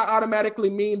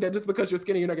automatically mean that just because you're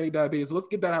skinny, you're not getting diabetes. So let's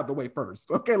get that out of the way first.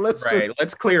 Okay, Right.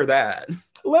 Let's clear that.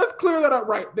 let's clear that up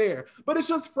right there. But it's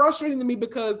just frustrating to me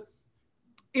because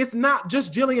it's not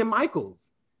just Jillian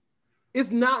Michaels.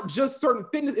 It's not just certain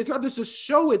fitness. It's not just a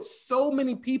show. It's so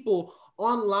many people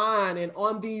online and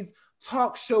on these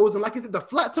talk shows. And like I said, the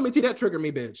flat tummy tea, that triggered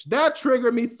me, bitch. That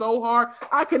triggered me so hard.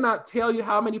 I cannot tell you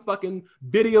how many fucking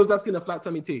videos I've seen of flat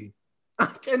tummy tea. I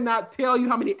cannot tell you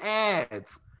how many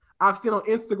ads I've seen on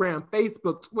Instagram,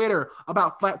 Facebook, Twitter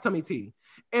about flat tummy tea.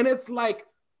 And it's like,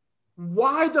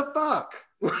 why the fuck?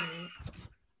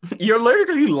 You're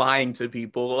literally lying to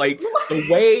people. Like, the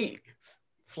way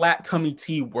flat tummy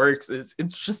tea works is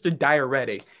it's just a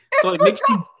diuretic. So it makes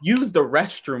you use the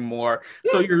restroom more.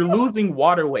 So you're losing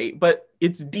water weight, but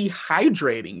it's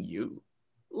dehydrating you.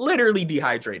 Literally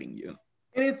dehydrating you.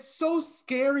 And it's so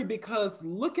scary because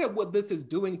look at what this is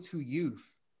doing to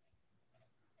youth.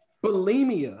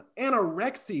 Bulimia,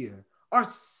 anorexia are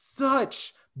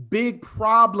such big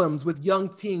problems with young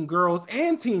teen girls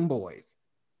and teen boys.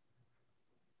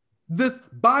 This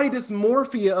body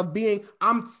dysmorphia of being,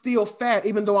 I'm still fat,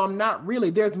 even though I'm not really.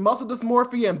 There's muscle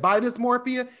dysmorphia and body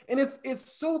dysmorphia, and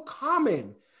it's so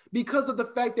common because of the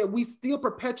fact that we still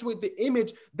perpetuate the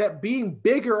image that being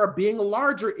bigger or being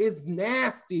larger is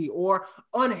nasty or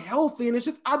unhealthy. And it's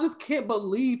just, I just can't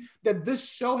believe that this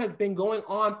show has been going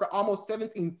on for almost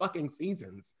 17 fucking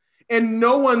seasons and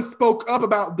no one spoke up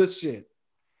about this shit.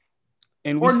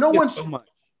 And we see it so much.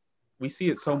 We see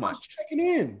it so much. Checking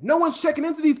in. No one's checking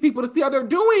into these people to see how they're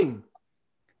doing.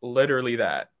 Literally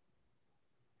that.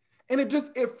 And it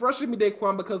frustrates me,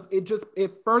 Daquan, because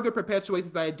it further perpetuates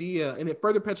this idea and it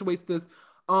further perpetuates this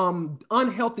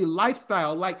unhealthy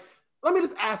lifestyle. Like, let me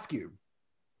just ask you,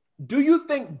 do you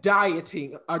think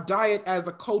dieting, a diet as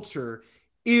a culture,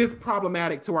 is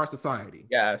problematic to our society?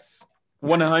 Yes.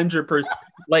 100%.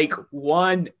 Like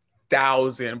 1000%.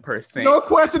 No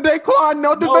question, Daquan.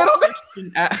 No debate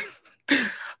on that.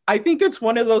 I think it's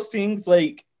one of those things,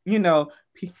 like, you know,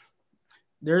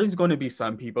 there's going to be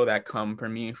some people that come for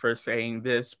me for saying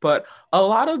this, but a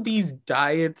lot of these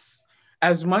diets,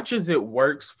 as much as it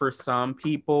works for some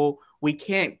people, we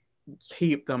can't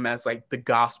keep them as like the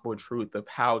gospel truth of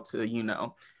how to, you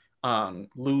know,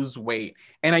 lose weight.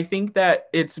 And I think that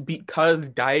it's because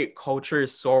diet culture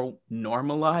is so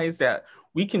normalized that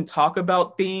we can talk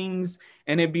about things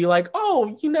and it'd be like,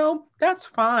 oh, you know, that's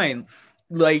fine.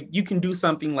 Like, you can do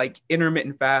something like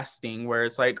intermittent fasting where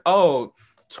it's like, oh,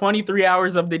 23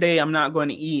 hours of the day I'm not going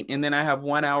to eat, and then I have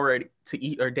 1 hour to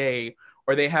eat a day.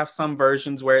 Or they have some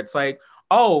versions where it's like,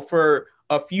 oh, for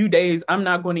a few days I'm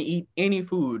not going to eat any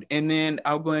food, and then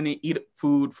I'm going to eat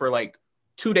food for like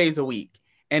 2 days a week.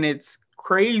 And it's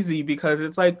crazy because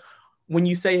it's like, when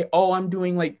you say, oh, I'm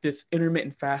doing like this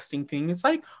intermittent fasting thing, it's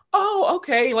like, oh,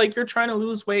 okay, like you're trying to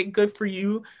lose weight, good for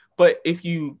you. But if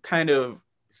you kind of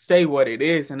say what it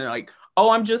is and like,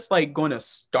 oh, I'm just like going to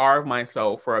starve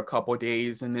myself for a couple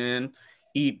days and then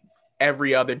eat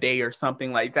every other day or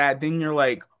something like that, then you're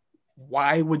like,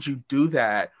 why would you do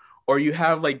that? Or you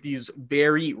have like these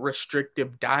very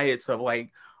restrictive diets of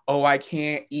like, oh, I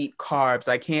can't eat carbs,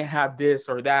 I can't have this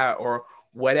or that or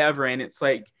whatever. And it's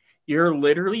like, you're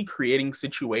literally creating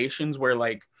situations where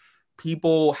like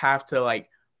people have to like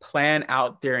plan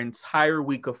out their entire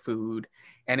week of food.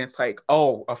 And it's like,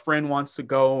 oh, a friend wants to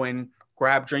go and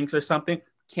grab drinks or something.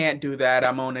 Can't do that.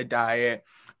 I'm on a diet.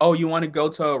 Oh, you want to go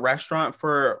to a restaurant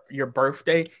for your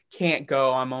birthday? Can't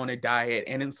go. I'm on a diet.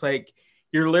 And it's like,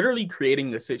 you're literally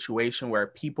creating a situation where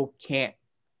people can't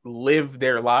live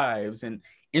their lives and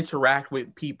interact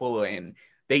with people, and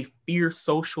they fear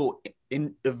social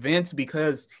events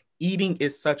because eating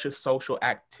is such a social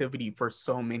activity for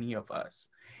so many of us.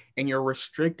 And you're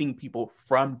restricting people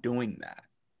from doing that.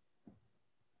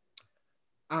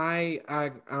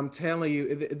 I'm telling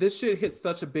you, this shit hit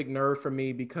such a big nerve for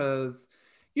me because,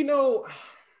 you know,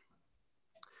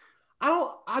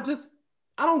 I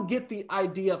don't get the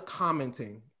idea of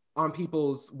commenting on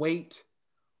people's weight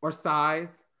or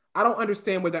size. I don't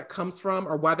understand where that comes from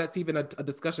or why that's even a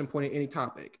discussion point in any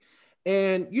topic.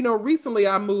 And, you know, recently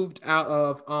I moved out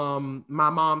of my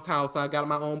mom's house. I got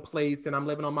my own place and I'm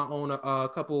living on my own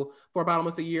couple for about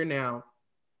almost a year now.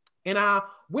 And I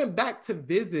went back to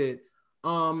visit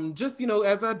just, you know,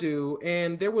 as I do.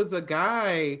 And there was a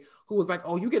guy who was like,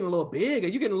 oh, you getting a little big, or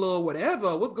you getting a little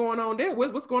whatever. What's going on there?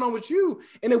 What's going on with you?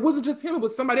 And it wasn't just him, it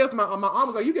was somebody else. My arm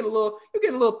was like, you're getting a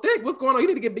little thick. What's going on?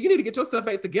 You need to get yourself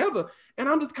back together. And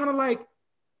I'm just kind of like,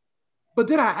 but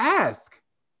did I ask?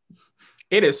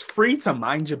 It is free to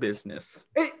mind your business.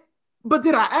 But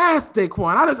did I ask,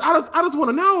 Daquan? I just want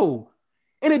to know.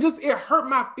 And it hurt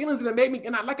my feelings, and it made me,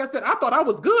 and like I said, I thought I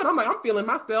was good. I'm like, I'm feeling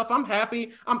myself. I'm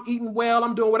happy. I'm eating well.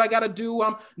 I'm doing what I got to do.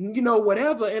 I'm,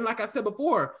 whatever. And like I said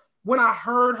before, when I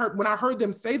heard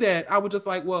them say that, I was just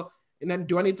like, well, and then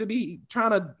do I need to be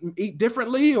trying to eat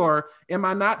differently, or am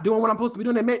I not doing what I'm supposed to be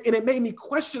doing? And it made me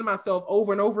question myself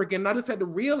over and over again. And I just had to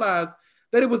realize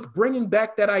that it was bringing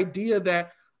back that idea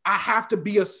that I have to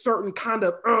be a certain kind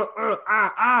of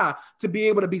to be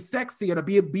able to be sexy or to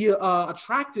be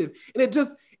attractive. And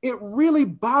it really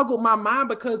boggled my mind,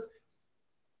 because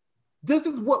this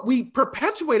is what we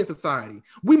perpetuate in society.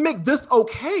 We make this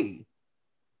okay.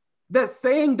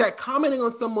 That commenting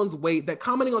on someone's weight, that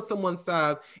commenting on someone's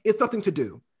size is something to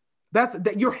do.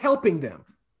 That you're helping them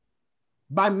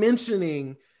by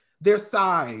mentioning their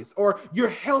size, or you're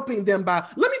helping them by,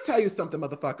 let me tell you something,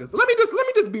 motherfuckers. Let me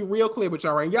just be real clear with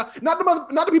y'all, right? Yeah, not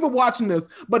the people watching this,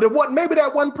 but maybe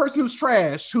that one person who's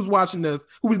trash, who's watching this,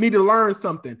 who need to learn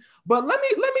something. But let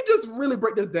me just really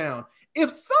break this down. If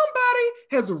somebody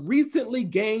has recently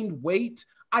gained weight,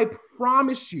 I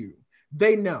promise you,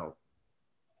 they know.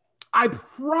 I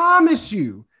promise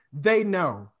you, they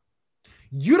know.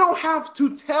 You don't have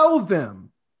to tell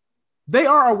them. They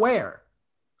are aware.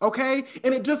 Okay?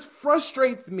 And it just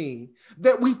frustrates me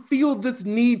that we feel this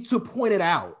need to point it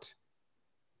out.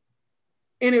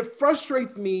 And it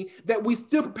frustrates me that we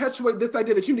still perpetuate this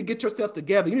idea that you need to get yourself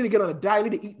together. You need to get on a diet. You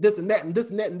need to eat this and that and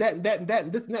this and that and that and that and that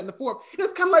and this and that and the fourth. And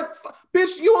it's kind of like,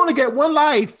 bitch, you only get one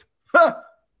life.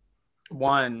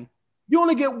 One. You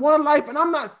only get one life. And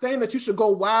I'm not saying that you should go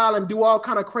wild and do all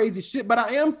kind of crazy shit, but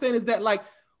I am saying is that, like,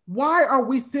 why are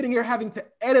we sitting here having to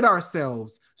edit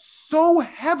ourselves so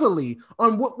heavily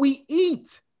on what we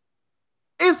eat?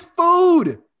 It's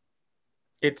food.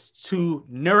 It's to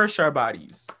nourish our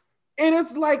bodies. And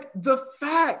it's like the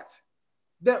fact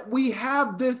that we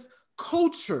have this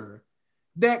culture,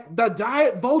 that the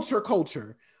diet vulture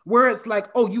culture, where it's like,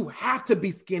 oh, you have to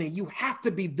be skinny. You have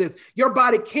to be this. Your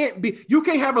body you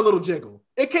can't have a little jiggle.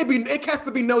 It has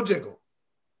to be no jiggle.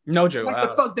 No jiggle. Like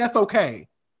the fuck, that's okay.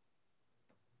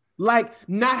 Like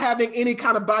not having any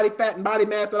kind of body fat and body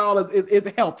mass at all is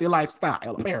a healthy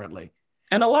lifestyle, apparently.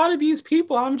 And a lot of these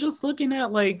people, I'm just looking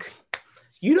at, like,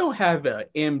 you don't have an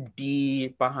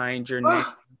MD behind your name.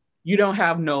 You don't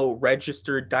have no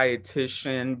registered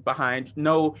dietitian behind,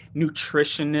 no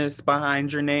nutritionist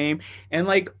behind your name. And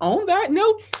like on that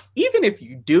note, even if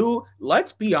you do,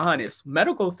 let's be honest,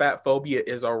 medical fat phobia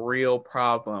is a real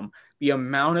problem. The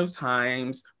amount of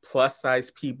times plus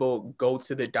size people go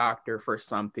to the doctor for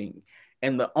something,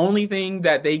 and the only thing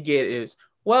that they get is,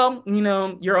 well,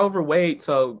 you're overweight,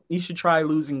 so you should try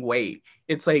losing weight.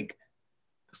 It's like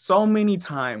so many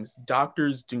times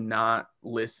doctors do not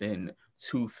listen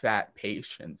to fat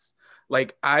patients.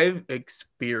 Like, I've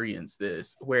experienced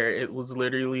this where it was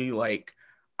literally like,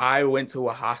 I went to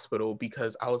a hospital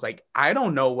because I was like, I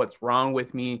don't know what's wrong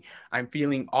with me. I'm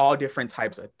feeling all different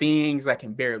types of things. I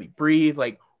can barely breathe.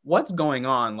 Like, what's going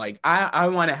on? Like, I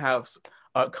want to have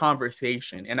a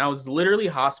conversation. And I was literally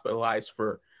hospitalized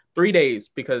for 3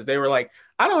 days because they were like,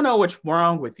 I don't know what's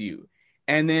wrong with you.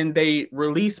 And then they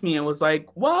released me and was like,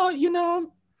 well,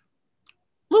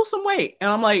 lose some weight.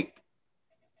 And I'm like,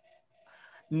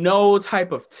 no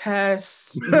type of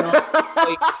test.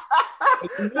 Like,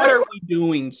 what are we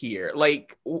doing here?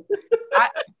 Like,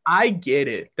 I get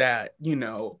it that,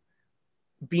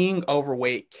 being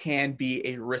overweight can be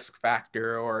a risk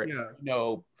factor or,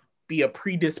 be a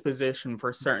predisposition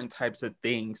for certain types of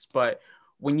things. But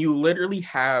when you literally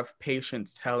have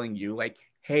patients telling you, like,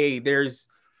 hey, there's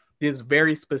this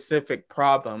very specific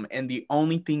problem, and the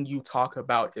only thing you talk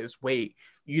about is weight,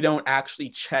 you don't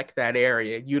actually check that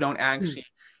area. You don't actually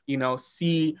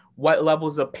see what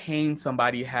levels of pain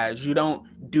somebody has. You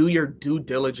don't do your due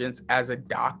diligence as a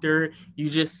doctor. You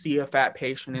just see a fat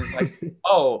patient and it's like,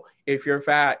 oh, if you're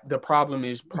fat, the problem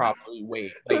is probably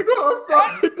weight. Like, I'm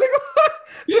sorry.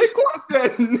 They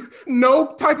said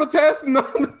no type of test, no.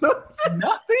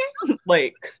 Nothing.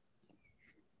 Like,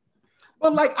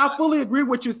 but like, I fully agree with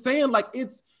what you're saying. Like,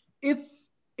 it's, and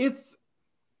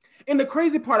the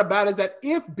crazy part about it is that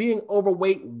if being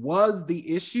overweight was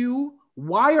the issue,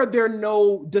 why are there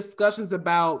no discussions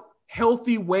about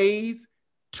healthy ways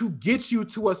to get you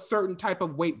to a certain type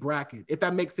of weight bracket, if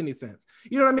that makes any sense.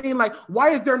 You know what I mean? Like, why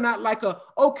is there not like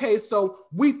okay, so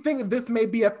we think this may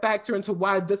be a factor into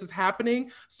why this is happening.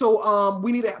 So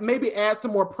we need to maybe add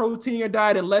some more protein in your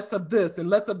diet and less of this and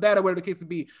less of that, or whatever the case would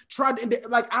be.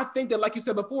 Like, I think that, like you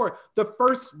said before, the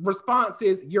first response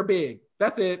is you're big.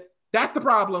 That's it. That's the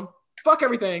problem. Fuck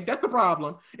everything. That's the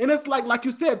problem. And it's like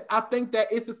you said, I think that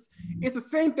it's the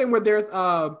same thing where there's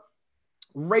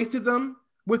racism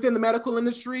within the medical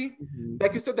industry. Mm-hmm.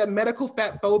 Like you said, that medical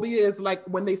fat phobia is like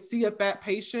when they see a fat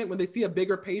patient, when they see a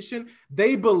bigger patient,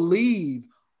 they believe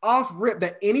off rip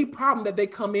that any problem that they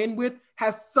come in with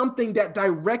has something that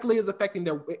directly is affecting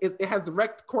it has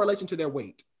direct correlation to their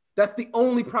weight. That's the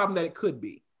only problem that it could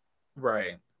be.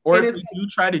 Right. Or And if you do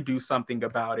try to do something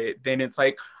about it, then it's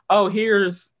like, oh,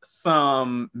 here's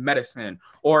some medicine.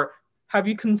 Or have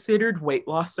you considered weight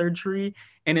loss surgery?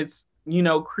 And it's,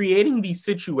 creating these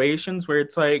situations where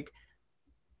it's like,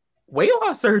 weight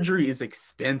loss surgery is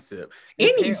expensive.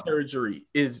 Any surgery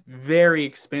is very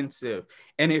expensive.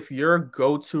 And if your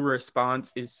go-to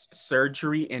response is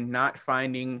surgery and not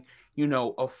finding,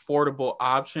 affordable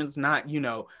options, not,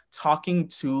 talking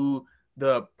to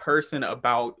the person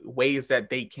about ways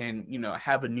that they can,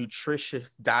 have a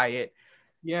nutritious diet.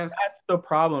 yes, That's the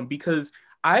problem, because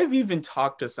I've even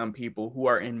talked to some people who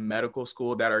are in medical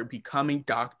school that are becoming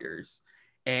doctors,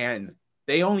 and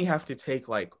they only have to take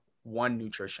like one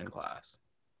nutrition class.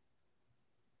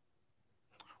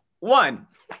 One.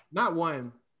 Not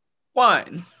one.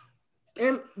 One.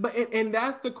 And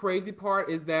that's the crazy part,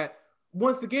 is that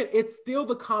once again, it's still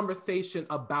the conversation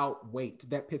about weight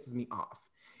that pisses me off.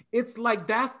 It's like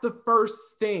that's the first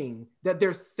thing that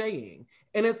they're saying.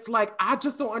 And it's like, I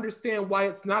just don't understand why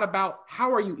it's not about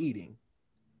how are you eating?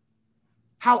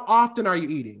 How often are you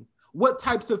eating? What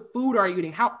types of food are you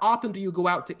eating? How often do you go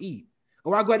out to eat?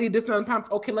 Or I go out to eat this amount of times.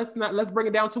 Okay, let's bring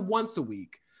it down to once a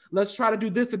week. Let's try to do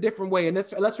this a different way. And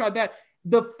let's try that.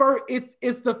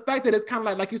 It's the fact that it's kind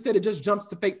of like you said, it just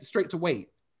jumps straight to weight.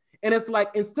 And it's like,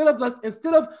 instead of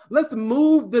let's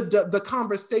move the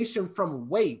conversation from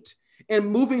weight and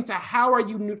moving to how are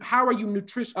you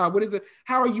nutrition? What is it?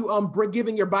 How are you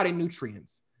giving your body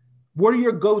nutrients? What are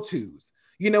your go-tos?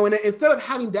 And instead of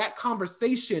having that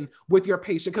conversation with your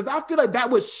patient, because I feel like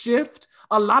that would shift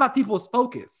a lot of people's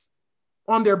focus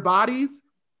on their bodies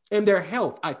and their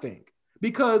health, I think.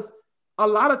 Because a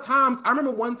lot of times, I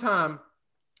remember one time,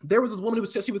 there was this woman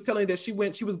she was telling me that she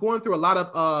was going through a lot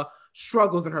of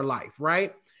struggles in her life,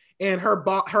 right? And her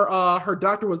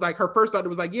doctor was like, her first doctor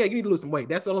was like, yeah, you need to lose some weight.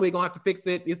 That's the only way you're gonna have to fix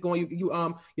it. It's going,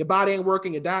 your body ain't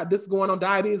working, your diet, this is going on,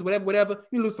 diabetes, whatever.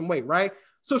 You lose some weight, right?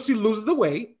 So she loses the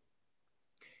weight.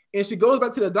 And she goes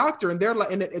back to the doctor, and they're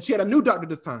like, and she had a new doctor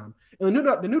this time. And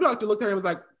the new doctor looked at her and was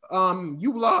like,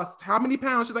 you lost how many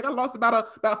pounds? She's like, I lost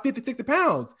about 50, 60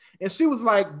 pounds. And she was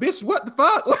like, bitch, what the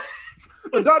fuck?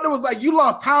 The doctor was like, you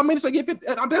lost how many? She's like,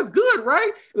 that's good,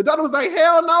 right? The doctor was like,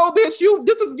 hell no, bitch, you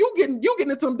getting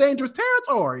into some dangerous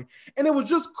territory. And it was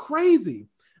just crazy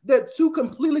that two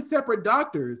completely separate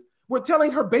doctors were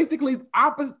telling her basically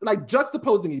opposite, like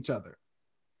juxtaposing each other.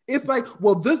 It's like,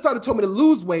 well, this doctor told me to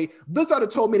lose weight. This doctor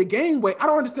told me to gain weight. I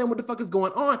don't understand what the fuck is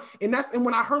going on. And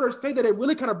when I heard her say that, it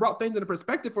really kind of brought things into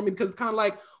perspective for me, because it's kind of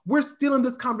like, we're still in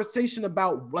this conversation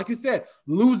about, like you said,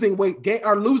 losing weight,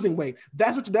 losing weight.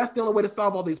 That's the only way to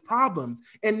solve all these problems,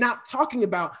 and not talking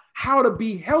about how to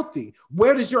be healthy.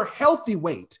 Where does your healthy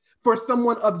weight for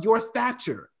someone of your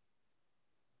stature?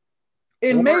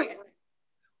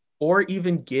 Or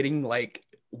even getting like,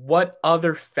 what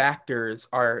other factors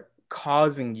are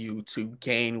causing you to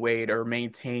gain weight or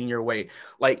maintain your weight.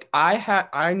 Like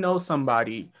I know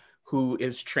somebody who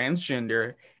is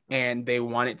transgender, and they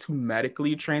wanted to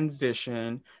medically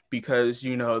transition because,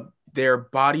 their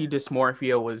body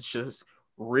dysmorphia was just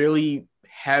really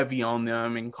heavy on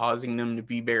them and causing them to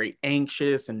be very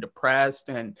anxious and depressed.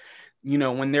 And,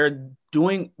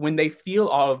 when they feel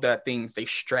all of that things, they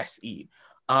stress eat.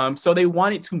 So they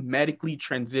wanted to medically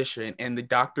transition, and the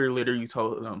doctor literally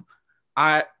told them,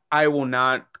 I will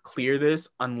not clear this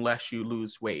unless you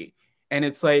lose weight. And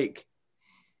it's like,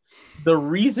 the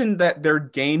reason that they're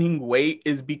gaining weight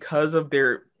is because of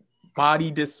their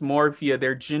body dysmorphia,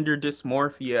 their gender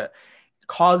dysmorphia,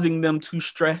 causing them to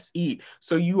stress eat.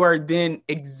 So you are then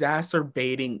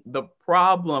exacerbating the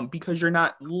problem because you're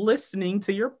not listening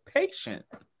to your patient.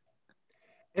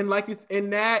 And like you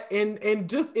and that and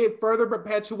just it further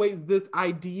perpetuates this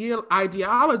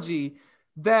ideology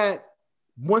that,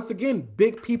 once again,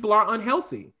 big people are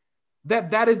unhealthy.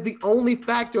 That is the only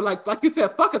factor. Like you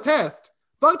said, fuck a test.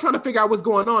 Fuck trying to figure out what's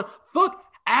going on. Fuck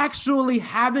actually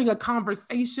having a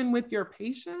conversation with your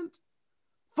patient.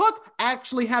 fuck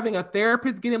actually having a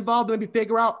therapist get involved and maybe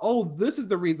figure out, oh, this is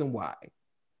the reason why.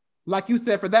 Like you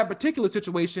said, for that particular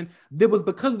situation, it was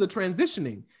because of the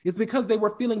transitioning. It's because they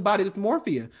were feeling body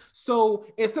dysmorphia. So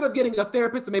instead of getting a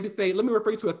therapist to maybe say, let me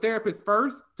refer you to a therapist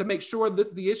first to make sure this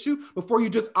is the issue before you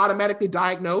just automatically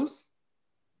diagnose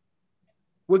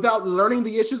without learning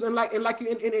the issues. And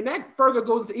that further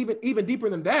goes even deeper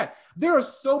than that. There are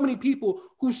so many people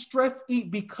who stress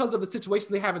eat because of the situations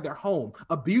they have in their home,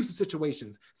 abusive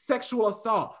situations, sexual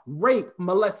assault, rape,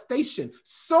 molestation,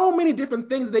 so many different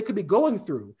things they could be going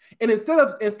through. And instead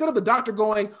of the doctor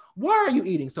going, why are you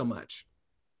eating so much?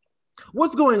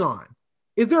 What's going on?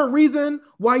 Is there a reason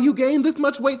why you gained this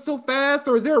much weight so fast?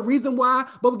 Or is there a reason why,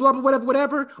 blah, blah, blah,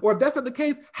 whatever? Or if that's not the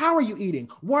case, how are you eating?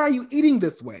 Why are you eating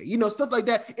this way? Stuff like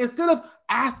that. Instead of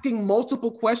asking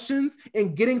multiple questions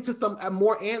and getting to some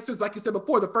more answers, like you said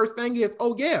before, the first thing is,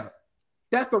 oh yeah,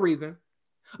 that's the reason.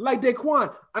 Like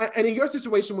Daquan, and in your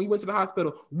situation when you went to the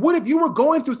hospital, what if you were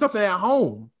going through something at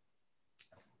home?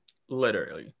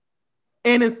 Literally.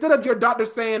 And instead of your doctor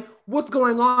saying, what's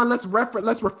going on? Let's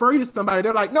refer you to somebody.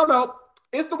 They're like, no,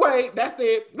 it's the weight. That's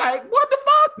it. Like, what the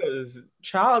fuck? Because,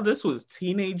 child, this was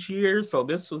teenage years. So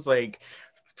this was like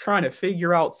trying to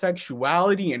figure out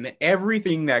sexuality and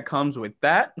everything that comes with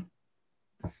that.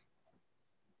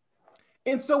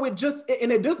 And so it just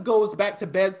goes back to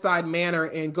bedside manner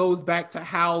and goes back to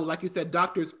how, like you said,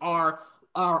 doctors are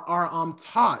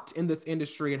taught in this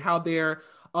industry and how they're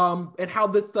and how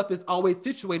this stuff is always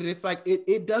situated. It's like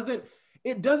it doesn't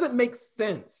make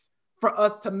sense for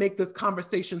us to make this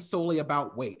conversation solely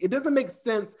about weight. It doesn't make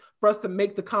sense for us to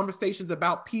make the conversations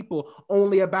about people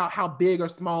only about how big or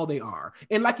small they are.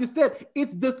 And like you said,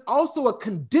 it's this also a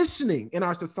conditioning in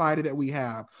our society that we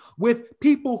have with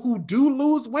people who do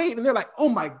lose weight and they're like, oh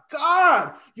my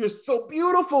God, you're so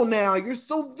beautiful now. You're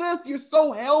so this, you're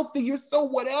so healthy, you're so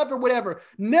whatever.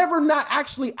 Never not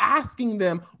actually asking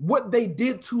them what they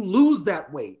did to lose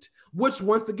that weight. Which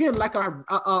once again, like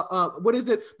what is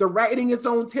it? The rat eating its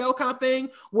own tail kind of thing,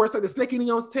 where it's like the snake eating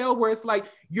its own tail, where it's like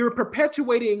you're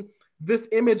perpetuating this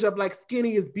image of like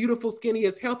skinny is beautiful, skinny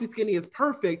is healthy, skinny is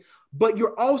perfect, but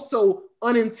you're also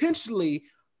unintentionally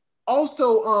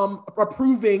also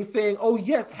approving, saying, oh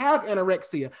yes, have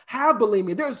anorexia, have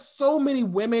bulimia. There's so many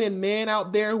women and men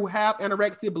out there who have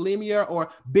anorexia, bulimia, or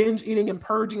binge eating and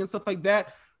purging and stuff like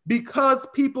that because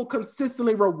people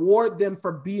consistently reward them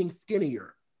for being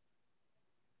skinnier.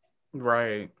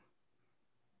 Right.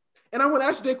 And I want to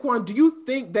ask you, Daquan, do you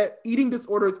think that eating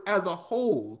disorders as a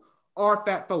whole are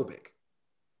fat phobic?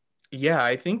 Yeah,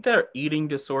 I think that eating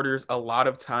disorders a lot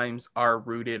of times are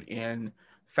rooted in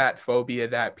fat phobia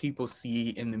that people see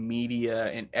in the media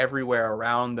and everywhere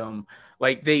around them.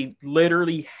 Like they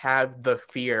literally have the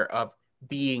fear of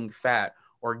being fat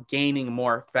or gaining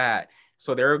more fat.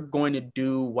 So they're going to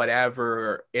do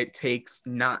whatever it takes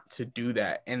not to do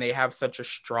that. And they have such a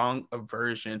strong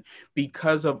aversion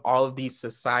because of all of these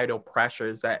societal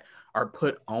pressures that are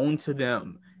put onto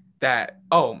them that,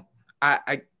 oh,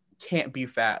 I can't be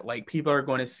fat. Like people are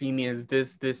going to see me as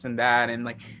this, and that. And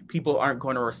like people aren't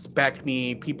going to respect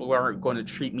me. People aren't going to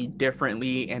treat me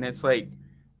differently. And it's like,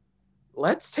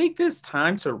 let's take this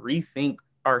time to rethink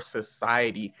our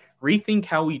society, rethink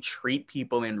how we treat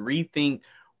people, and rethink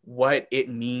what it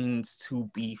means to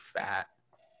be fat.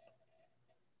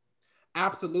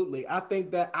 Absolutely. I think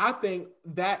that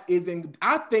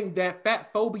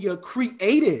fat phobia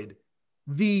created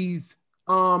these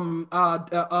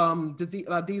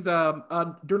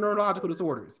neurological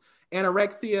disorders,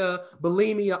 anorexia,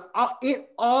 bulimia.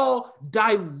 It all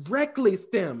directly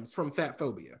stems from fat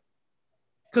phobia.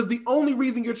 Because the only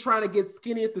reason you're trying to get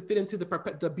skinny is to fit into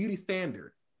the beauty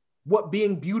standard, what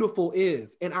being beautiful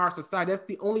is in our society. That's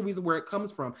the only reason where it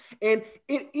comes from. And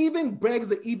it even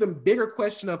begs an even bigger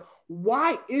question of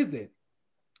why is it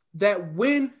that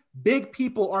when big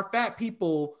people or fat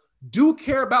people do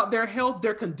care about their health,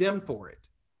 they're condemned for it?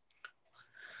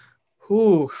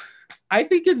 Ooh, I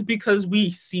think it's because we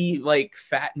see like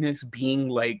fatness being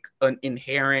like an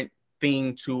inherent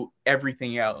thing to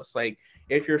everything else. Like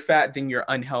if you're fat, then you're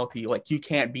unhealthy. Like you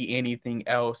can't be anything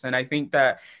else. And I think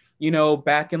that,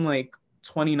 back in like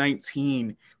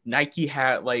 2019, Nike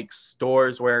had like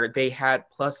stores where they had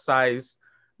plus size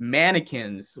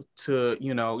mannequins to,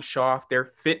 show off their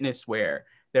fitness wear,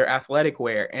 their athletic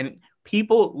wear. And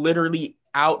people literally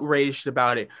outraged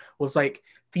about it, was like,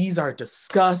 these are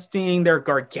disgusting, they're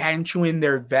gargantuan,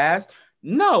 they're vast.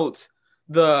 Note,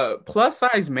 the plus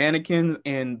size mannequins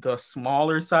and the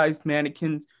smaller sized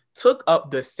mannequins took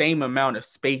up the same amount of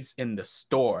space in the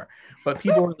store. But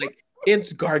people were like,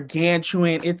 it's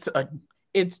gargantuan,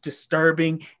 it's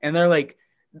disturbing. And they're like,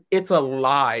 it's a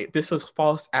lie. This is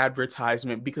false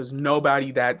advertisement because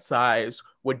nobody that size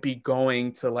would be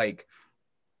going to like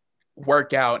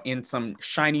work out in some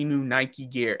shiny new Nike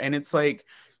gear. And it's like,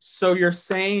 so you're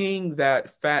saying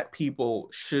that fat people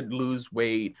should lose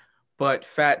weight, but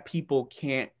fat people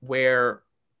can't wear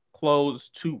clothes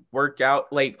to work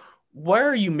out? Like, why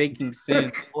are you making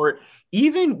sense? Or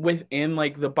even within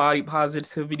like the body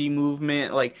positivity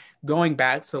movement, like going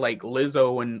back to like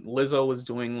Lizzo, when Lizzo was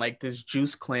doing like this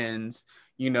juice cleanse,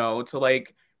 to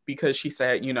like because she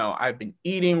said, I've been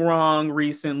eating wrong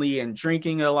recently and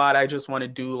drinking a lot. I just want to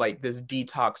do like this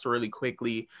detox really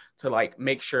quickly to like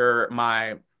make sure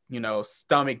my,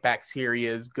 stomach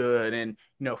bacteria is good and,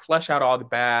 flush out all the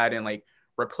bad and like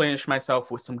replenish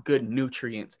myself with some good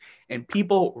nutrients. And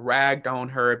people ragged on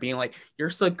her being like, you're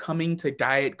succumbing to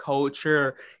diet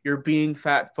culture, you're being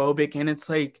fat phobic. And it's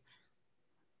like,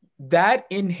 that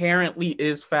inherently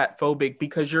is fat phobic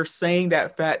because you're saying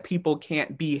that fat people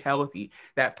can't be healthy,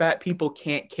 that fat people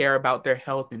can't care about their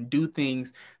health and do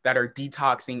things that are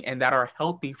detoxing and that are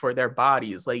healthy for their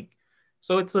bodies. Like,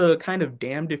 so it's a kind of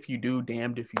damned if you do,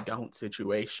 damned if you don't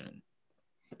situation.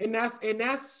 And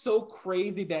that's so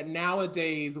crazy that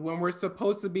nowadays, when we're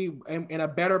supposed to be in a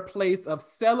better place of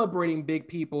celebrating big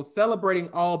people, celebrating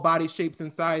all body shapes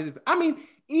and sizes. I mean,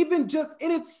 even just,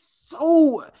 and it's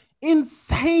so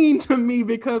insane to me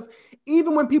because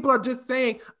even when people are just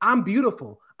saying, I'm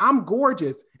beautiful, I'm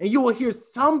gorgeous, and you will hear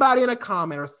somebody in a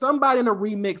comment or somebody in a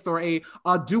remix or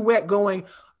a duet going,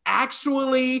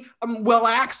 actually, well,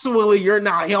 actually, you're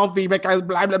not healthy because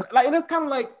blah, blah, blah. And it's kind of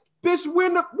like, bitch, where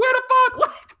the fuck?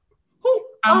 Like, who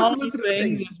I'm only unsolicited saying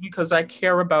opinion? this because I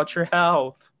care about your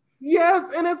health.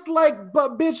 Yes, and it's like,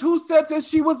 but bitch, who said that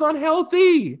she was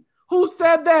unhealthy? Who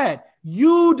said that?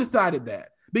 You decided that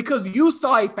because you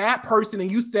saw a fat person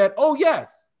and you said, "Oh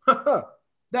yes,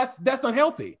 that's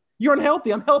unhealthy. You're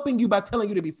unhealthy. I'm helping you by telling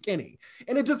you to be skinny."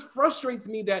 And it just frustrates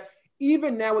me that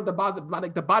even now with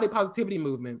the body positivity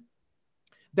movement,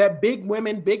 that big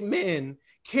women, big men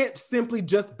can't simply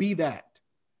just be that.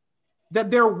 That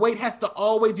their weight has to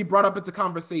always be brought up into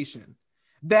conversation.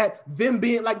 That them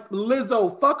being like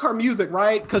Lizzo, fuck her music,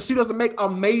 right? Because she doesn't make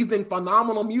amazing,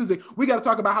 phenomenal music. We got to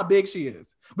talk about how big she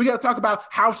is. We got to talk about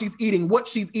how she's eating, what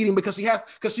she's eating, because she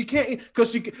can't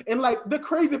eat, and like the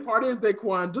crazy part is,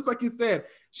 Daquan, just like you said,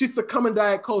 she's succumbing to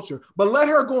diet culture. But let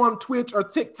her go on Twitch or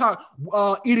TikTok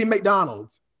eating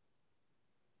McDonald's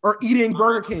or eating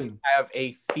Burger King. Have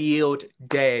a field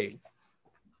day.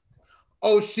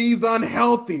 Oh, she's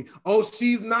unhealthy. Oh,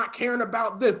 she's not caring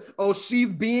about this. Oh,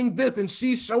 she's being this and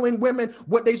she's showing women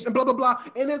what they should, blah, blah, blah.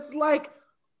 And it's like,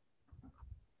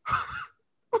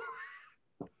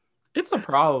 It's a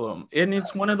problem. And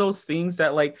it's one of those things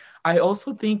that, like, I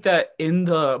also think that in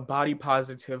the body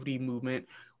positivity movement,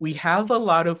 we have a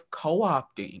lot of co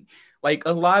opting. Like,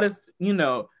 a lot of,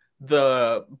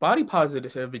 the body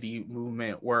positivity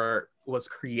movement was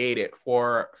created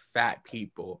for fat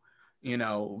people,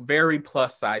 very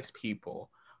plus size people.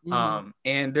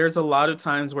 And there's a lot of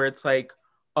times where it's like,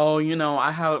 oh,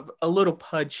 I have a little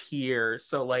pudge here.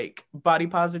 So, like, body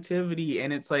positivity.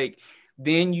 And it's like,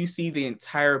 then you see the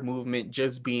entire movement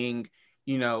just being,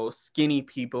 skinny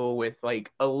people with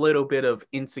like a little bit of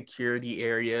insecurity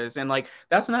areas. And like,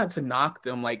 that's not to knock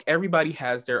them. Like, everybody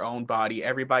has their own body,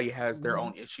 everybody has their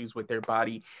own issues with their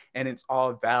body, and it's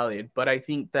all valid. But I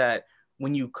think that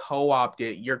when you co opt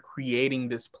it, you're creating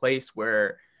this place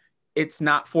where it's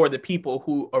not for the people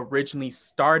who originally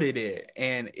started it.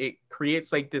 And it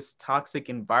creates like this toxic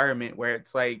environment where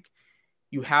it's like,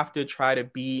 you have to try to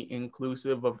be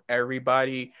inclusive of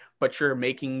everybody, but you're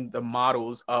making the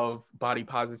models of body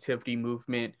positivity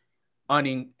movement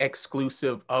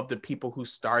exclusive of the people who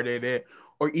started it.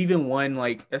 Or even when,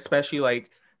 like, especially like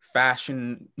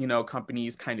fashion,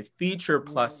 companies kind of feature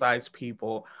plus size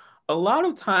people, a lot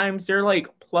of times they're like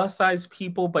plus size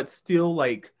people, but still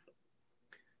like,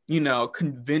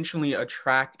 conventionally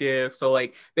attractive. So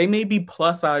like they may be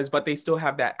plus size, but they still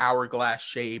have that hourglass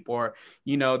shape, or,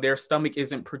 their stomach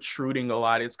isn't protruding a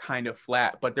lot. It's kind of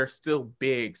flat, but they're still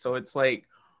big. So it's like,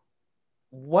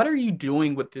 what are you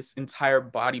doing with this entire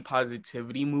body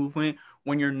positivity movement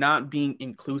when you're not being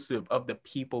inclusive of the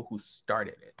people who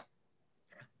started it?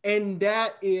 and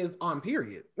that is on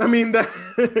period. I mean, that,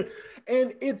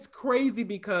 and it's crazy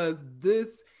because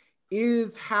this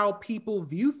is how people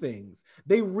view things.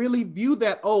 They really view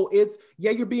that, oh, it's,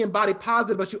 yeah, you're being body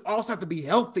positive, but you also have to be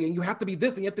healthy and you have to be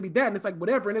this and you have to be that. And it's like,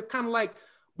 whatever. And it's kind of like,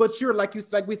 but you're like we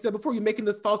said before, you're making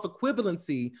this false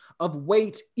equivalency of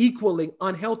weight equaling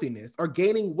unhealthiness or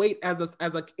gaining weight as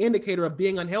an indicator of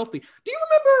being unhealthy. Do you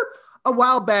remember a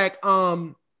while back,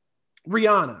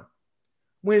 Rihanna?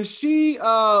 when she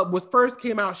was first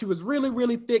came out, she was really,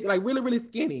 really thick, like really, really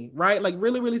skinny, right? Like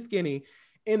really, really skinny.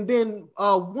 And then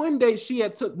one day she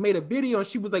had made a video and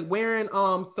she was like wearing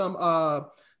some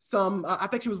I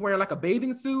think she was wearing like a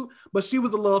bathing suit, but she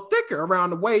was a little thicker around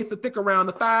the waist and thick around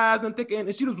the thighs and thick,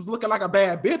 and she was looking like a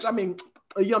bad bitch. I mean,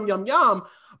 yum yum yum.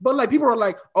 But like people were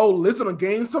like, oh, Lizzo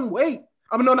gained some weight.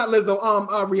 I mean, no, not Lizzo.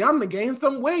 Rihanna gained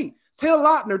some weight. Taylor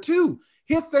Lautner too.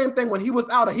 His same thing when he was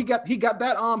out, he got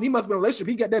that he must be in a relationship.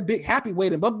 He got that big happy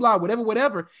weight and blah blah whatever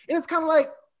whatever. And it's kind of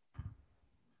like,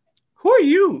 who are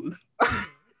you?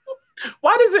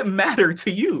 Why does it matter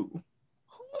to you?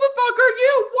 Who the fuck are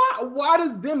you? Why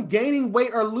does them gaining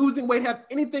weight or losing weight have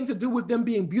anything to do with them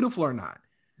being beautiful or not?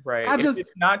 Right. If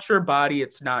it's not your body,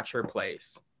 it's not your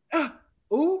place.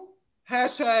 Ooh,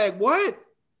 hashtag what?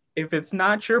 If it's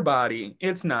not your body,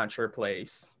 it's not your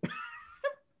place.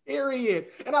 Period.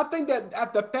 And I think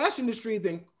that the fashion industry is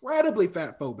incredibly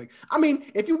fat phobic. I mean,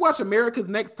 if you watch America's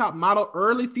Next Top Model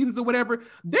early seasons or whatever,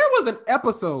 there was an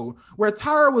episode where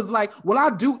Tyra was like, well,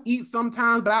 I do eat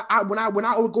sometimes, but when I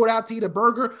would go out to eat a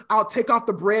burger, I'll take off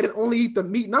the bread and only eat the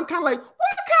meat. And I'm kind of like,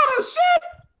 what kind of shit?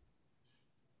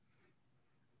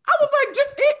 I was like,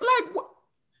 just eat like what?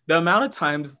 The amount of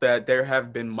times that there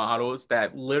have been models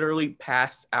that literally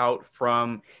pass out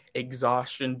from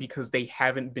exhaustion because they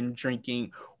haven't been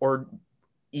drinking or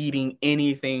eating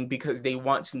anything because they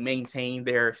want to maintain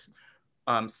their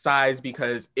size,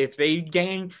 because if they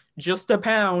gain just a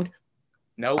pound,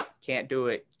 nope, can't do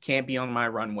it. Can't be on my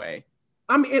runway.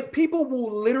 I mean, people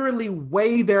will literally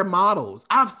weigh their models.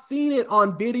 I've seen it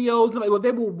on videos.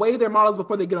 They will weigh their models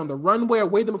before they get on the runway, or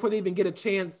weigh them before they even get a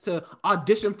chance to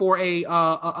audition for a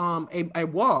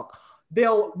walk.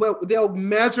 They'll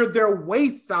measure their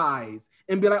waist size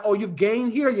and be like, "Oh, you've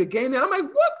gained here, you gained there." I'm like,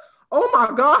 "What? Oh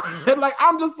my god!" Like,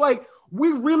 I'm just like, we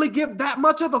really give that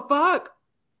much of a fuck,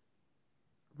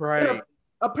 right? And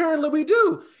apparently, we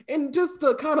do. And just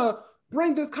to kind of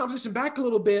bring this conversation back a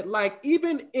little bit, like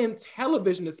even in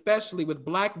television, especially with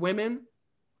Black women,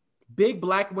 big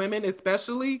Black women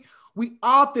especially, we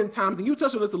oftentimes, and you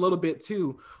touched on this a little bit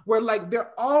too, where like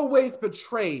they're always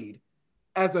portrayed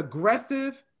as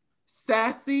aggressive,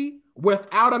 sassy,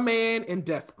 without a man, and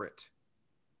desperate.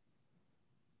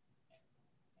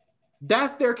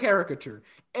 That's their caricature.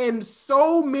 And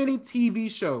so many TV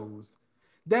shows,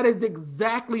 that is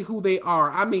exactly who they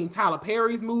are. I mean, Tyler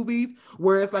Perry's movies,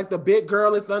 where it's like the big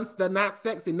girl is not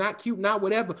sexy, not cute, not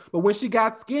whatever. But when she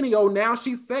got skinny, oh, now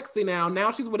she's sexy now.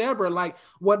 Now she's whatever. Like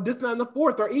what this and the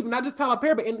fourth, or even not just Tyler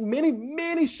Perry, but in many,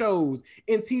 many shows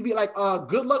in TV, like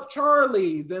Good Luck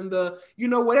Charlie's and the,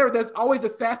 whatever. There's always a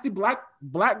sassy black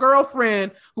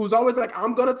girlfriend who's always like,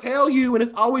 I'm gonna tell you, and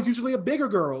it's always usually a bigger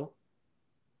girl.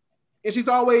 And she's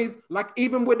always like,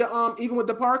 even with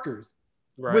the Parkers.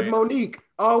 Right. With Monique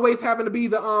always having to be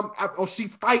the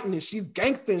she's fighting and she's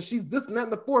gangster and she's this and that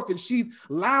and the fourth, and she's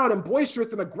loud and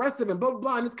boisterous and aggressive and blah blah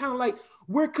blah. And it's kind of like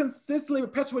we're consistently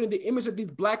perpetuating the image that these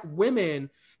Black women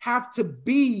have to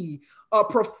be a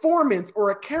performance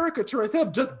or a caricature instead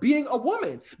of just being a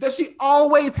woman. That she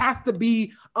always has to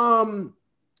be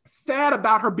sad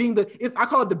about her being I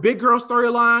call it the big girl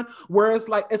storyline, where it's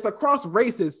like it's across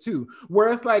races too, where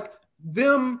it's like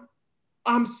them.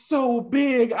 I'm so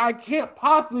big, I can't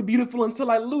possibly be beautiful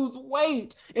until I lose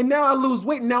weight. And now I lose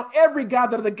weight. And now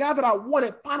the guy that I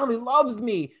wanted finally loves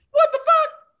me. What the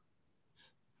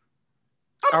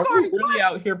fuck? Are we really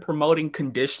out here promoting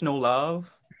conditional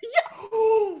love? Yeah.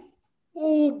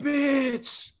 Oh,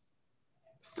 bitch.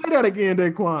 Say that again,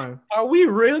 Daquan. Are we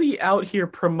really out here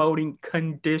promoting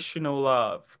conditional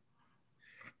love?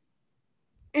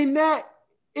 And that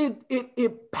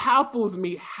it baffles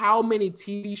me how many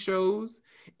TV shows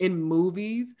and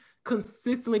movies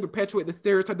consistently perpetuate the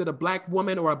stereotype that a Black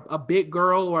woman or a big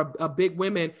girl or a big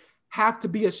woman have to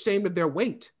be ashamed of their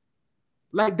weight.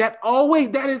 Like that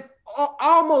is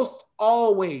almost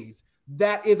always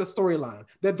that is a storyline,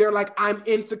 that they're like, I'm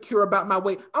insecure about my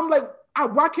weight. I'm like,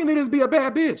 why can't it just be a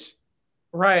bad bitch?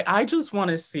 Right. I just want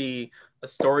to see a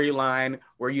storyline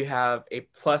where you have a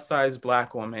plus size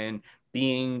Black woman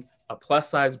being a plus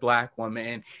size Black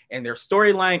woman, and their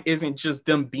storyline isn't just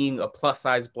them being a plus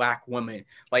size Black woman.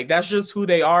 Like that's just who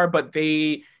they are, but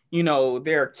they,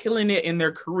 they're killing it in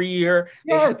their career.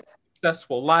 Yes. They have a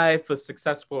successful life, a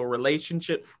successful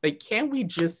relationship. Like, can we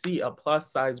just see a plus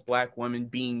size Black woman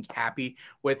being happy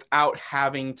without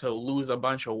having to lose a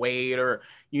bunch of weight or,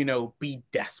 be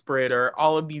desperate or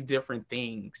all of these different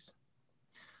things?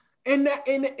 And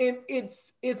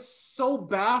it's so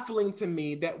baffling to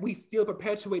me that we still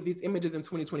perpetuate these images in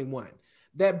 2021.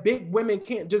 that big women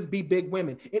can't just be big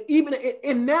women.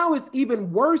 And now it's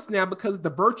even worse now because the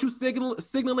virtue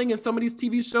signaling in some of these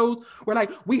TV shows where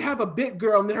like we have a big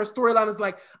girl and her storyline is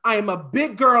like, I am a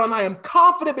big girl and I am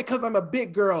confident because I'm a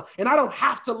big girl and I don't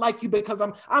have to like you because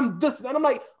I'm this. And I'm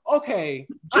like, okay.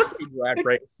 Just say Drag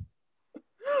Race.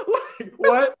 Like,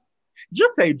 what?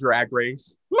 Just say Drag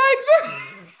Race. Like,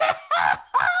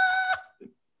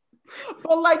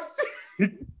 but like,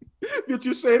 get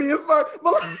you shady as fuck.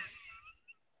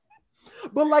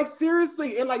 But like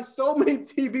seriously, and like so many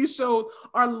TV shows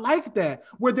are like that,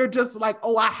 where they're just like,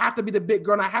 oh, I have to be the big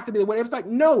girl and I have to be the whatever. It's like,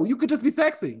 no, you could just be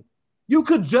sexy. You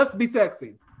could just be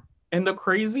sexy. And the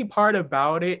crazy part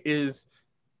about it is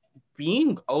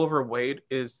being overweight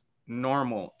is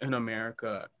normal in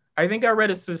America. I think I read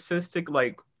a statistic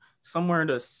like somewhere in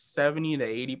the 70 to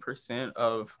 80%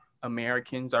 of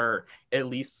Americans are at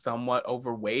least somewhat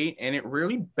overweight. And it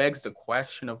really begs the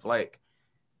question of like,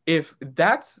 if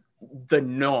that's the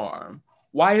norm,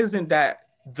 why isn't that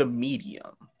the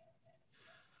medium?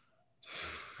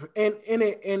 And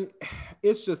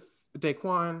it's just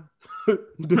Daquan.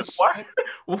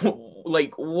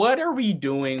 Like, what are we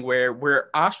doing where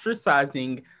we're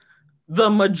ostracizing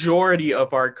the majority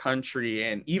of our country,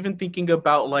 and even thinking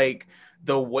about like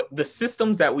the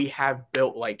systems that we have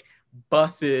built, like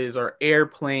buses or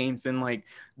airplanes, and like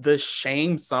the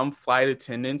shame some flight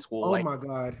attendants will my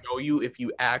God, show you if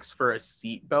you ask for a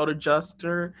seatbelt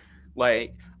adjuster.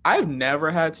 Like, I've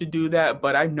never had to do that,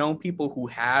 but I've known people who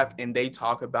have, and they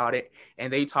talk about it,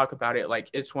 like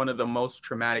it's one of the most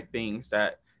traumatic things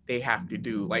that they have to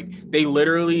do. Like, they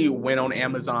literally went on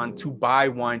Amazon to buy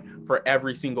one for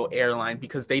every single airline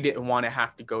because they didn't want to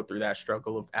have to go through that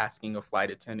struggle of asking a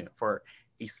flight attendant for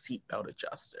a seatbelt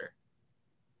adjuster.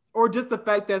 Or just the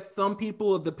fact that some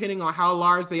people, depending on how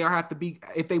large they are, have to be,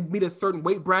 if they meet a certain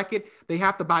weight bracket, they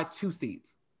have to buy 2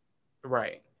 seats.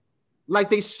 Right. Like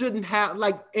they shouldn't have,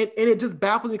 like, and it just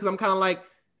baffles me because I'm kind of like,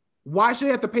 why should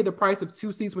they have to pay the price of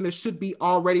 2 seats when there should be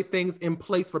already things in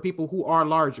place for people who are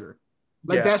larger?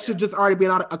 Like that should just already be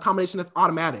an accommodation that's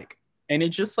automatic. And it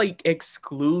just like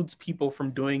excludes people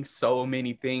from doing so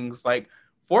many things. Like,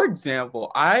 for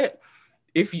example,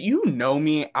 if you know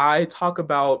me, I talk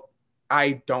about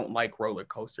I don't like roller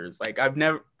coasters. Like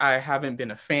I haven't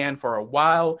been a fan for a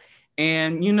while.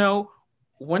 And you know,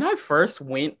 when I first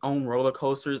went on roller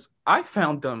coasters, I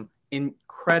found them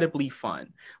incredibly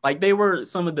fun. Like, they were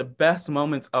some of the best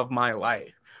moments of my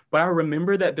life. But I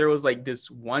remember that there was like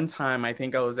this one time, I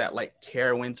think I was at like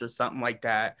Carowinds or something like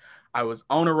that. I was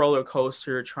on a roller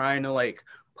coaster trying to like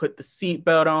put the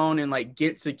seatbelt on and like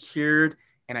get secured,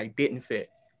 and I didn't fit.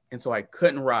 And so I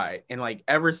couldn't ride. And like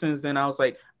ever since then, I was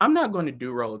like, I'm not going to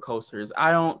do roller coasters.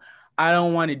 I don't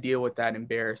want to deal with that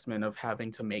embarrassment of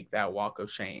having to make that walk of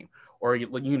shame, or,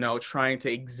 you know, trying to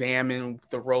examine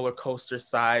the roller coaster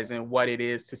size and what it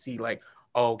is to see like,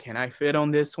 oh, can I fit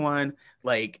on this one?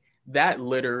 Like, that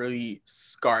literally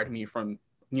scarred me from,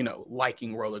 you know,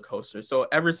 liking roller coasters. So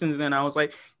ever since then, I was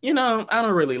like, you know, I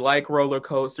don't really like roller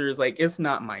coasters. Like, it's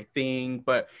not my thing.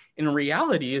 But in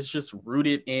reality, it's just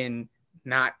rooted in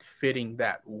not fitting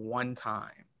that one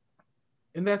time.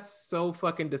 And that's so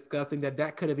fucking disgusting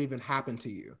that could have even happened to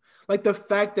you. Like the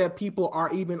fact that people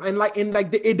are even, and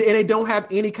they don't have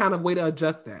any kind of way to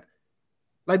adjust that.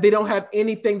 Like they don't have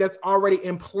anything that's already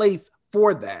in place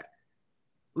for that.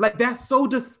 Like, that's so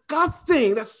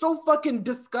disgusting. That's so fucking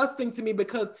disgusting to me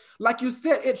because, like you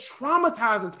said, it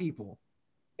traumatizes people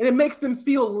and it makes them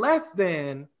feel less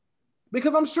than,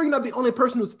 because I'm sure you're not the only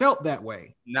person who's felt that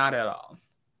way. Not at all.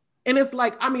 And it's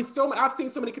like, I mean, I've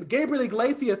seen so many, Gabriel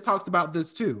Iglesias talks about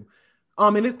this too.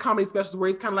 In his comedy specials where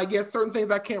he's kind of like, yeah, certain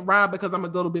things I can't ride because I'm a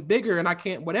little bit bigger and I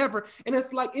can't whatever. And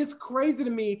it's like, it's crazy to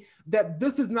me that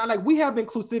this is not like, we have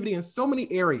inclusivity in so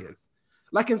many areas.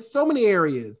 Like in so many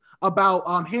areas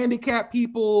about handicapped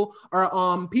people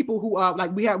or people who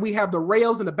like we have the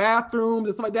rails in the bathrooms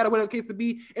and stuff like that, or whatever the case to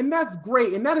be. And that's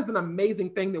great. And that is an amazing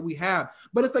thing that we have.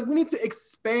 But it's like we need to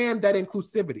expand that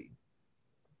inclusivity.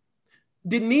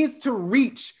 It needs to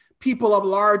reach people of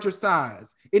larger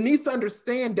size. It needs to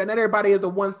understand that not everybody is a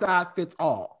one size fits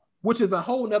all, which is a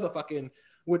whole nother fucking,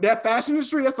 with that fashion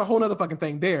industry, that's a whole nother fucking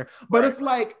thing there. But It's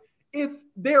like,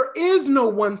 there is no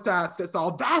one size fits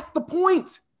all. That's the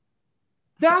point.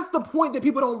 That's the point that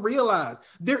people don't realize.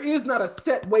 There is not a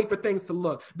set way for things to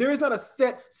look. There is not a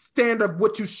set standard of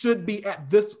what you should be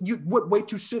at what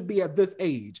weight you should be at this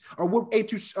age, or what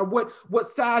age what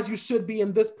size you should be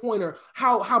in this point, or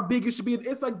how big you should be.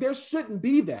 It's like there shouldn't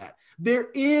be that.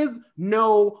 There is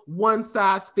no one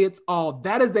size fits all.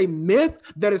 That is a myth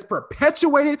that is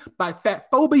perpetuated by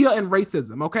fatphobia and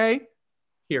racism. Okay.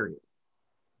 Period.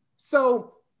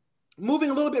 So moving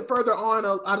a little bit further on,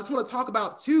 I just want to talk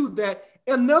about too that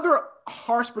another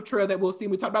harsh portrayal that we'll see.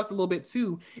 We talked about this a little bit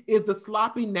too. Is the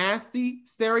sloppy, nasty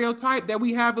stereotype that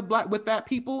we have with fat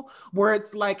people, where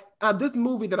it's like this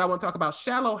movie that I want to talk about,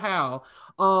 Shallow Hal,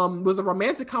 was a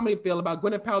romantic comedy film about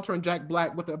Gwyneth Paltrow and Jack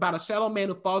Black about a shallow man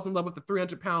who falls in love with a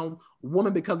 300-pound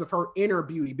woman because of her inner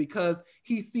beauty, because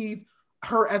he sees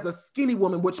her as a skinny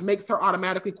woman, which makes her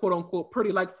automatically quote unquote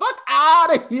pretty. Like, fuck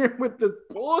out of here with this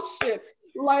bullshit.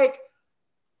 Like,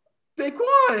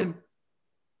 Daquan.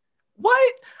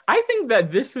 What? I think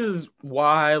that this is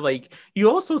why, like,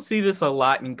 you also see this a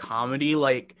lot in comedy.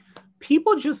 Like,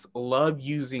 people just love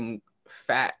using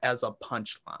fat as a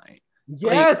punchline.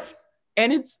 Like, Yes.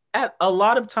 and it's at a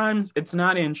lot of times it's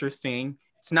not interesting.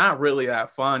 It's not really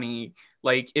that funny.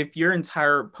 Like, if your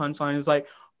entire punchline is like,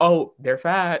 oh, they're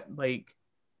fat, like,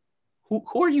 who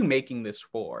are you making this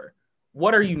for?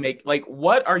 What are you making? Like,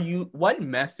 what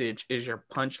message is your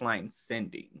punchline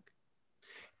sending?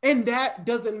 And that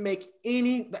doesn't make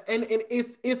any, and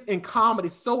it's in comedy.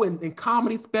 So in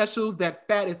comedy specials, that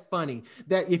fat is funny.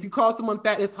 That if you call someone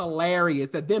fat, it's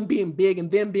hilarious. That them being big and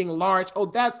them being large, oh,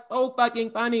 that's so fucking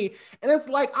funny. And it's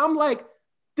like, I'm like,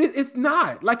 it's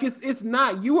not. Like, it's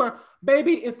not. You are,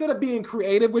 baby, instead of being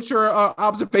creative with your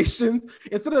observations,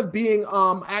 instead of being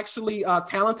actually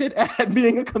talented at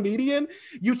being a comedian,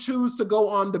 you choose to go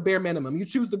on the bare minimum. You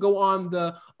choose to go on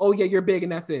the, oh yeah, you're big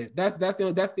and that's it. That's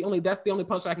the only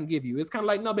punch I can give you. It's kind of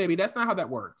like, no, baby, that's not how that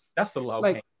works. That's the low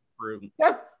Like, hanging fruit.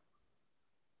 that's,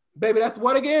 baby, that's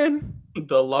what again?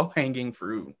 The low hanging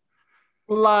fruit.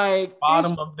 Like,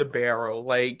 Bottom of the barrel.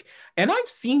 Like, and I've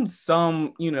seen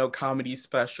some, comedy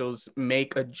specials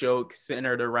make a joke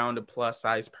centered around a plus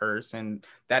size person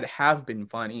that have been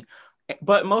funny.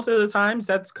 But most of the times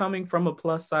that's coming from a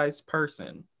plus size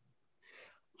person.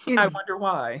 I wonder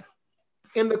why.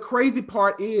 And the crazy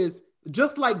part is,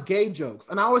 just like gay jokes,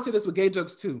 and I always say this with gay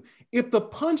jokes too, if the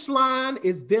punchline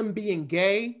is them being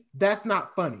gay, that's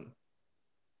not funny.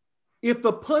 If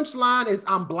the punchline is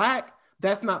I'm black,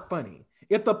 that's not funny.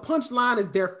 If the punchline is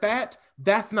they're fat,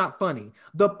 that's not funny.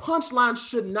 The punchline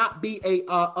should not be a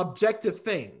objective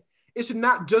thing. It should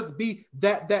not just be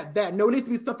that. No, it needs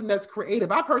to be something that's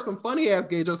creative. I've heard some funny ass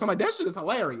gay jokes. I'm like, that shit is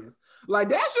hilarious. Like,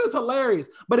 that shit is hilarious.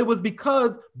 But it was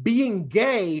because being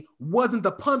gay wasn't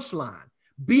the punchline.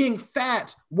 Being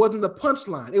fat wasn't the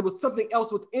punchline. It was something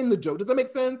else within the joke. Does that make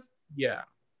sense? Yeah.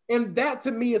 And that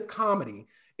to me is comedy.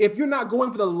 If you're not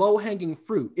going for the low hanging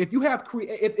fruit, if you have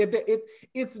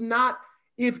it's not.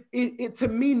 If it to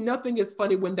me, nothing is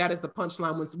funny when that is the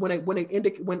punchline.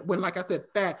 When like I said,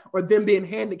 fat or them being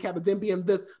handicapped or them being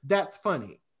this, that's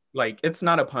funny. Like, it's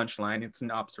not a punchline, it's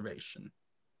an observation.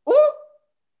 Ooh,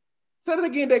 say it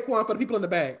again, Daquan, for the people in the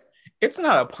back. It's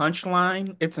not a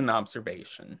punchline, it's an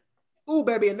observation. Ooh,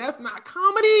 baby, and that's not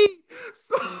comedy.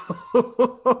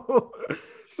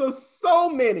 So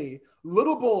many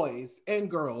little boys and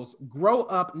girls grow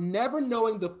up never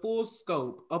knowing the full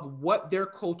scope of what their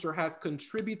culture has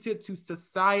contributed to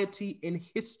society and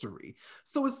history.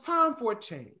 So it's time for a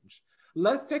change.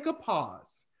 Let's take a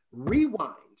pause,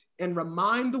 rewind, and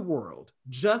remind the world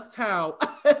just how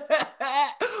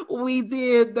we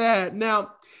did that.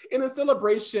 Now, in a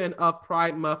celebration of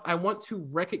Pride Month, I want to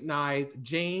recognize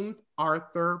James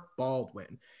Arthur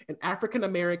Baldwin, an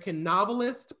African-American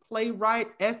novelist, playwright,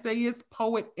 essayist,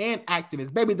 poet, and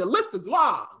activist. Baby, the list is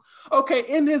long. Okay,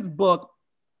 in his book,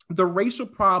 The Racial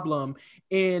Problem,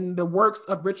 in the works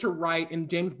of Richard Wright and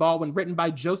James Baldwin, written by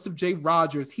Joseph J.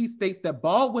 Rogers, he states that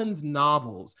Baldwin's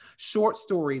novels, short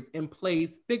stories, and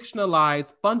plays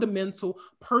fictionalize fundamental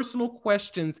personal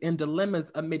questions and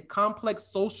dilemmas amid complex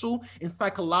social and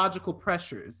psychological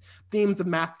pressures. Themes of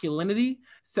masculinity,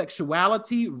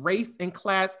 sexuality, race, and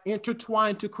class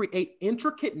intertwine to create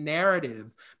intricate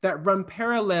narratives that run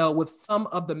parallel with some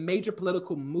of the major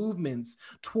political movements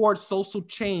towards social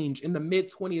change in the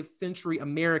mid-20th century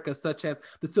America, such as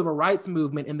the Civil Rights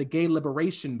Movement and the Gay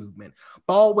Liberation Movement.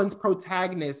 Baldwin's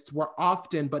protagonists were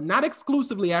often, but not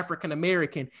exclusively,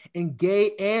 African-American, and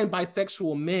gay and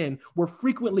bisexual men were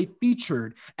frequently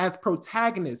featured as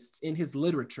protagonists in his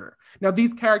literature. Now,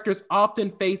 these characters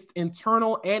often faced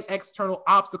internal and external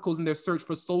obstacles in their search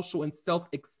for social and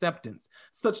self-acceptance.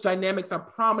 Such dynamics are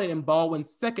prominent in Baldwin's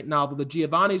second novel, The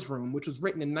Giovanni's Room, which was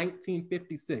written in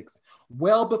 1956,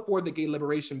 well before the Gay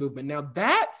Liberation Movement. Now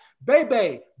that,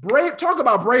 baby, talk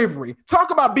about bravery.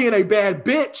 Talk about being a bad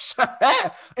bitch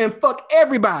and fuck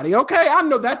everybody, okay? I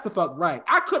know that's the fuck right.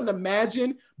 I couldn't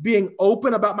imagine being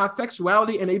open about my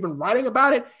sexuality and even writing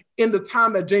about it in the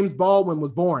time that James Baldwin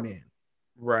was born in.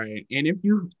 Right. And if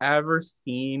you've ever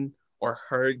seen or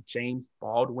heard James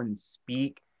Baldwin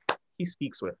speak, he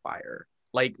speaks with fire.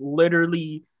 Like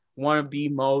literally one of the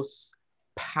most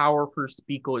powerful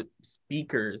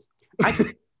speakers. I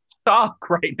can talk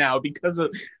right now because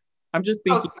of I'm just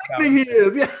How thinking about sickening he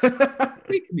is. Yeah.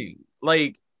 sickening.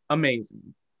 Like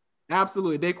amazing.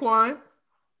 Absolutely. Daquan?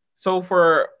 So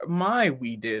for my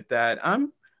we did that,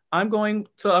 I'm going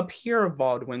to a peer of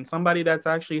Baldwin, somebody that's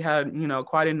actually had,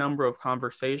 quite a number of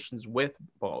conversations with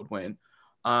Baldwin.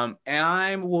 And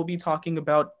I will be talking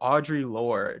about Audre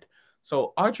Lorde.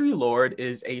 So Audre Lorde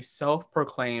is a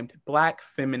self-proclaimed Black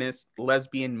feminist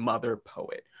lesbian mother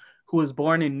poet who was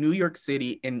born in New York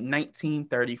City in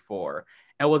 1934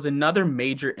 and was another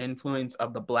major influence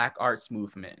of the Black arts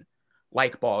movement,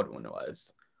 like Baldwin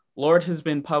was. Lorde has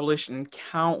been published in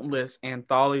countless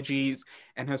anthologies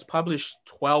and has published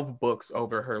 12 books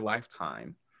over her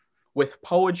lifetime, with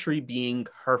poetry being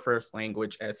her first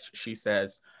language, as she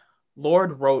says.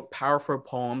 Lorde wrote powerful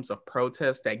poems of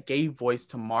protest that gave voice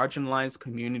to marginalized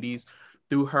communities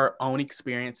through her own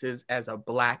experiences as a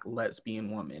Black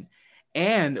lesbian woman.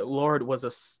 And Lorde was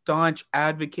a staunch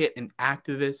advocate and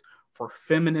activist for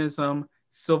feminism,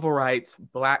 civil rights,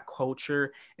 Black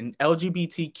culture, and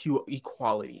LGBTQ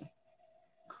equality.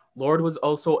 Lorde was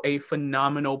also a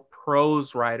phenomenal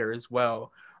prose writer as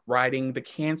well, writing the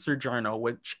Cancer Journal,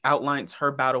 which outlines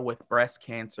her battle with breast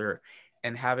cancer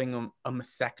and having a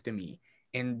mastectomy,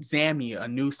 and Zamia, a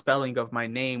new spelling of my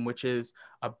name, which is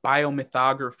a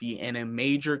biomythography and a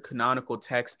major canonical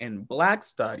text in Black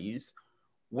studies,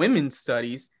 women's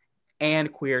studies,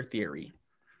 and queer theory.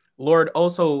 Lorde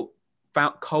also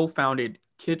co-founded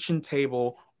Kitchen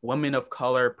Table Women of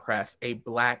Color Press, a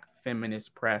Black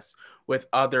feminist press with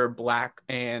other Black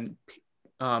and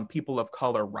people of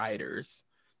color writers.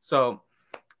 So,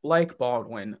 like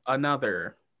Baldwin,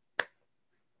 another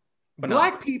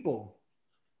phenomenal Black people.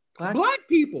 Black Black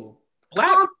people Black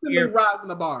constantly queer rising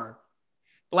the bar.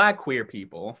 Black queer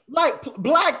people. Like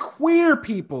Black queer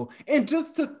people. And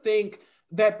just to think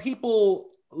that people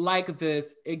like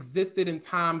this existed in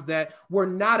times that were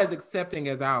not as accepting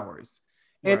as ours.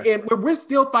 And, Right. and we're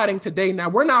still fighting today. Now,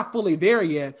 we're not fully there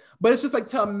yet, but it's just like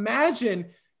to imagine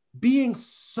being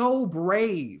so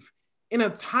brave in a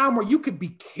time where you could be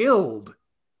killed,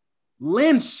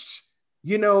 lynched,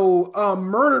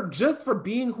 murdered just for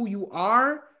being who you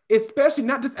are, especially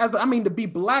not just as, to be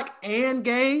Black and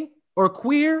gay or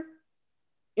queer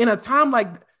in a time like,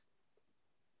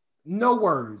 no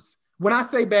words. When I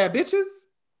say bad bitches,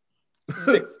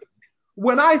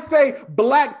 when I say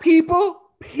Black people,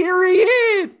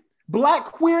 period, Black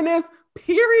queerness,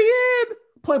 period,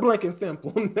 point blank and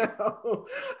simple. Now,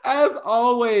 as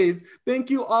always,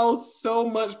 thank you all so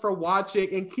much for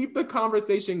watching, and keep the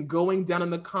conversation going down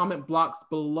in the comment blocks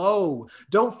below.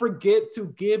 Don't forget to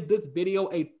give this video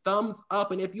a thumbs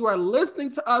up. And if you are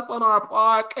listening to us on our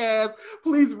podcast,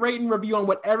 please rate and review on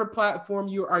whatever platform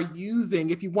you are using.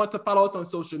 If you want to follow us on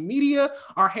social media,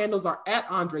 our handles are at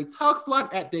Andre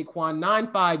Talkslot, at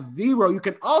Daquan950. You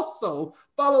can also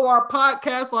follow our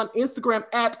podcast on Instagram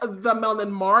at The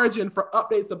Melanin Margin for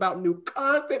updates about new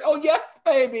content. Oh, yes,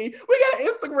 baby. We got an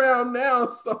Instagram now.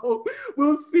 So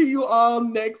we'll see you all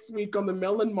next week on The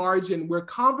Melanin Margin, where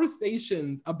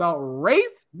conversations about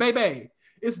race, baby,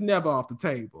 is never off the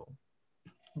table.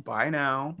 Bye now.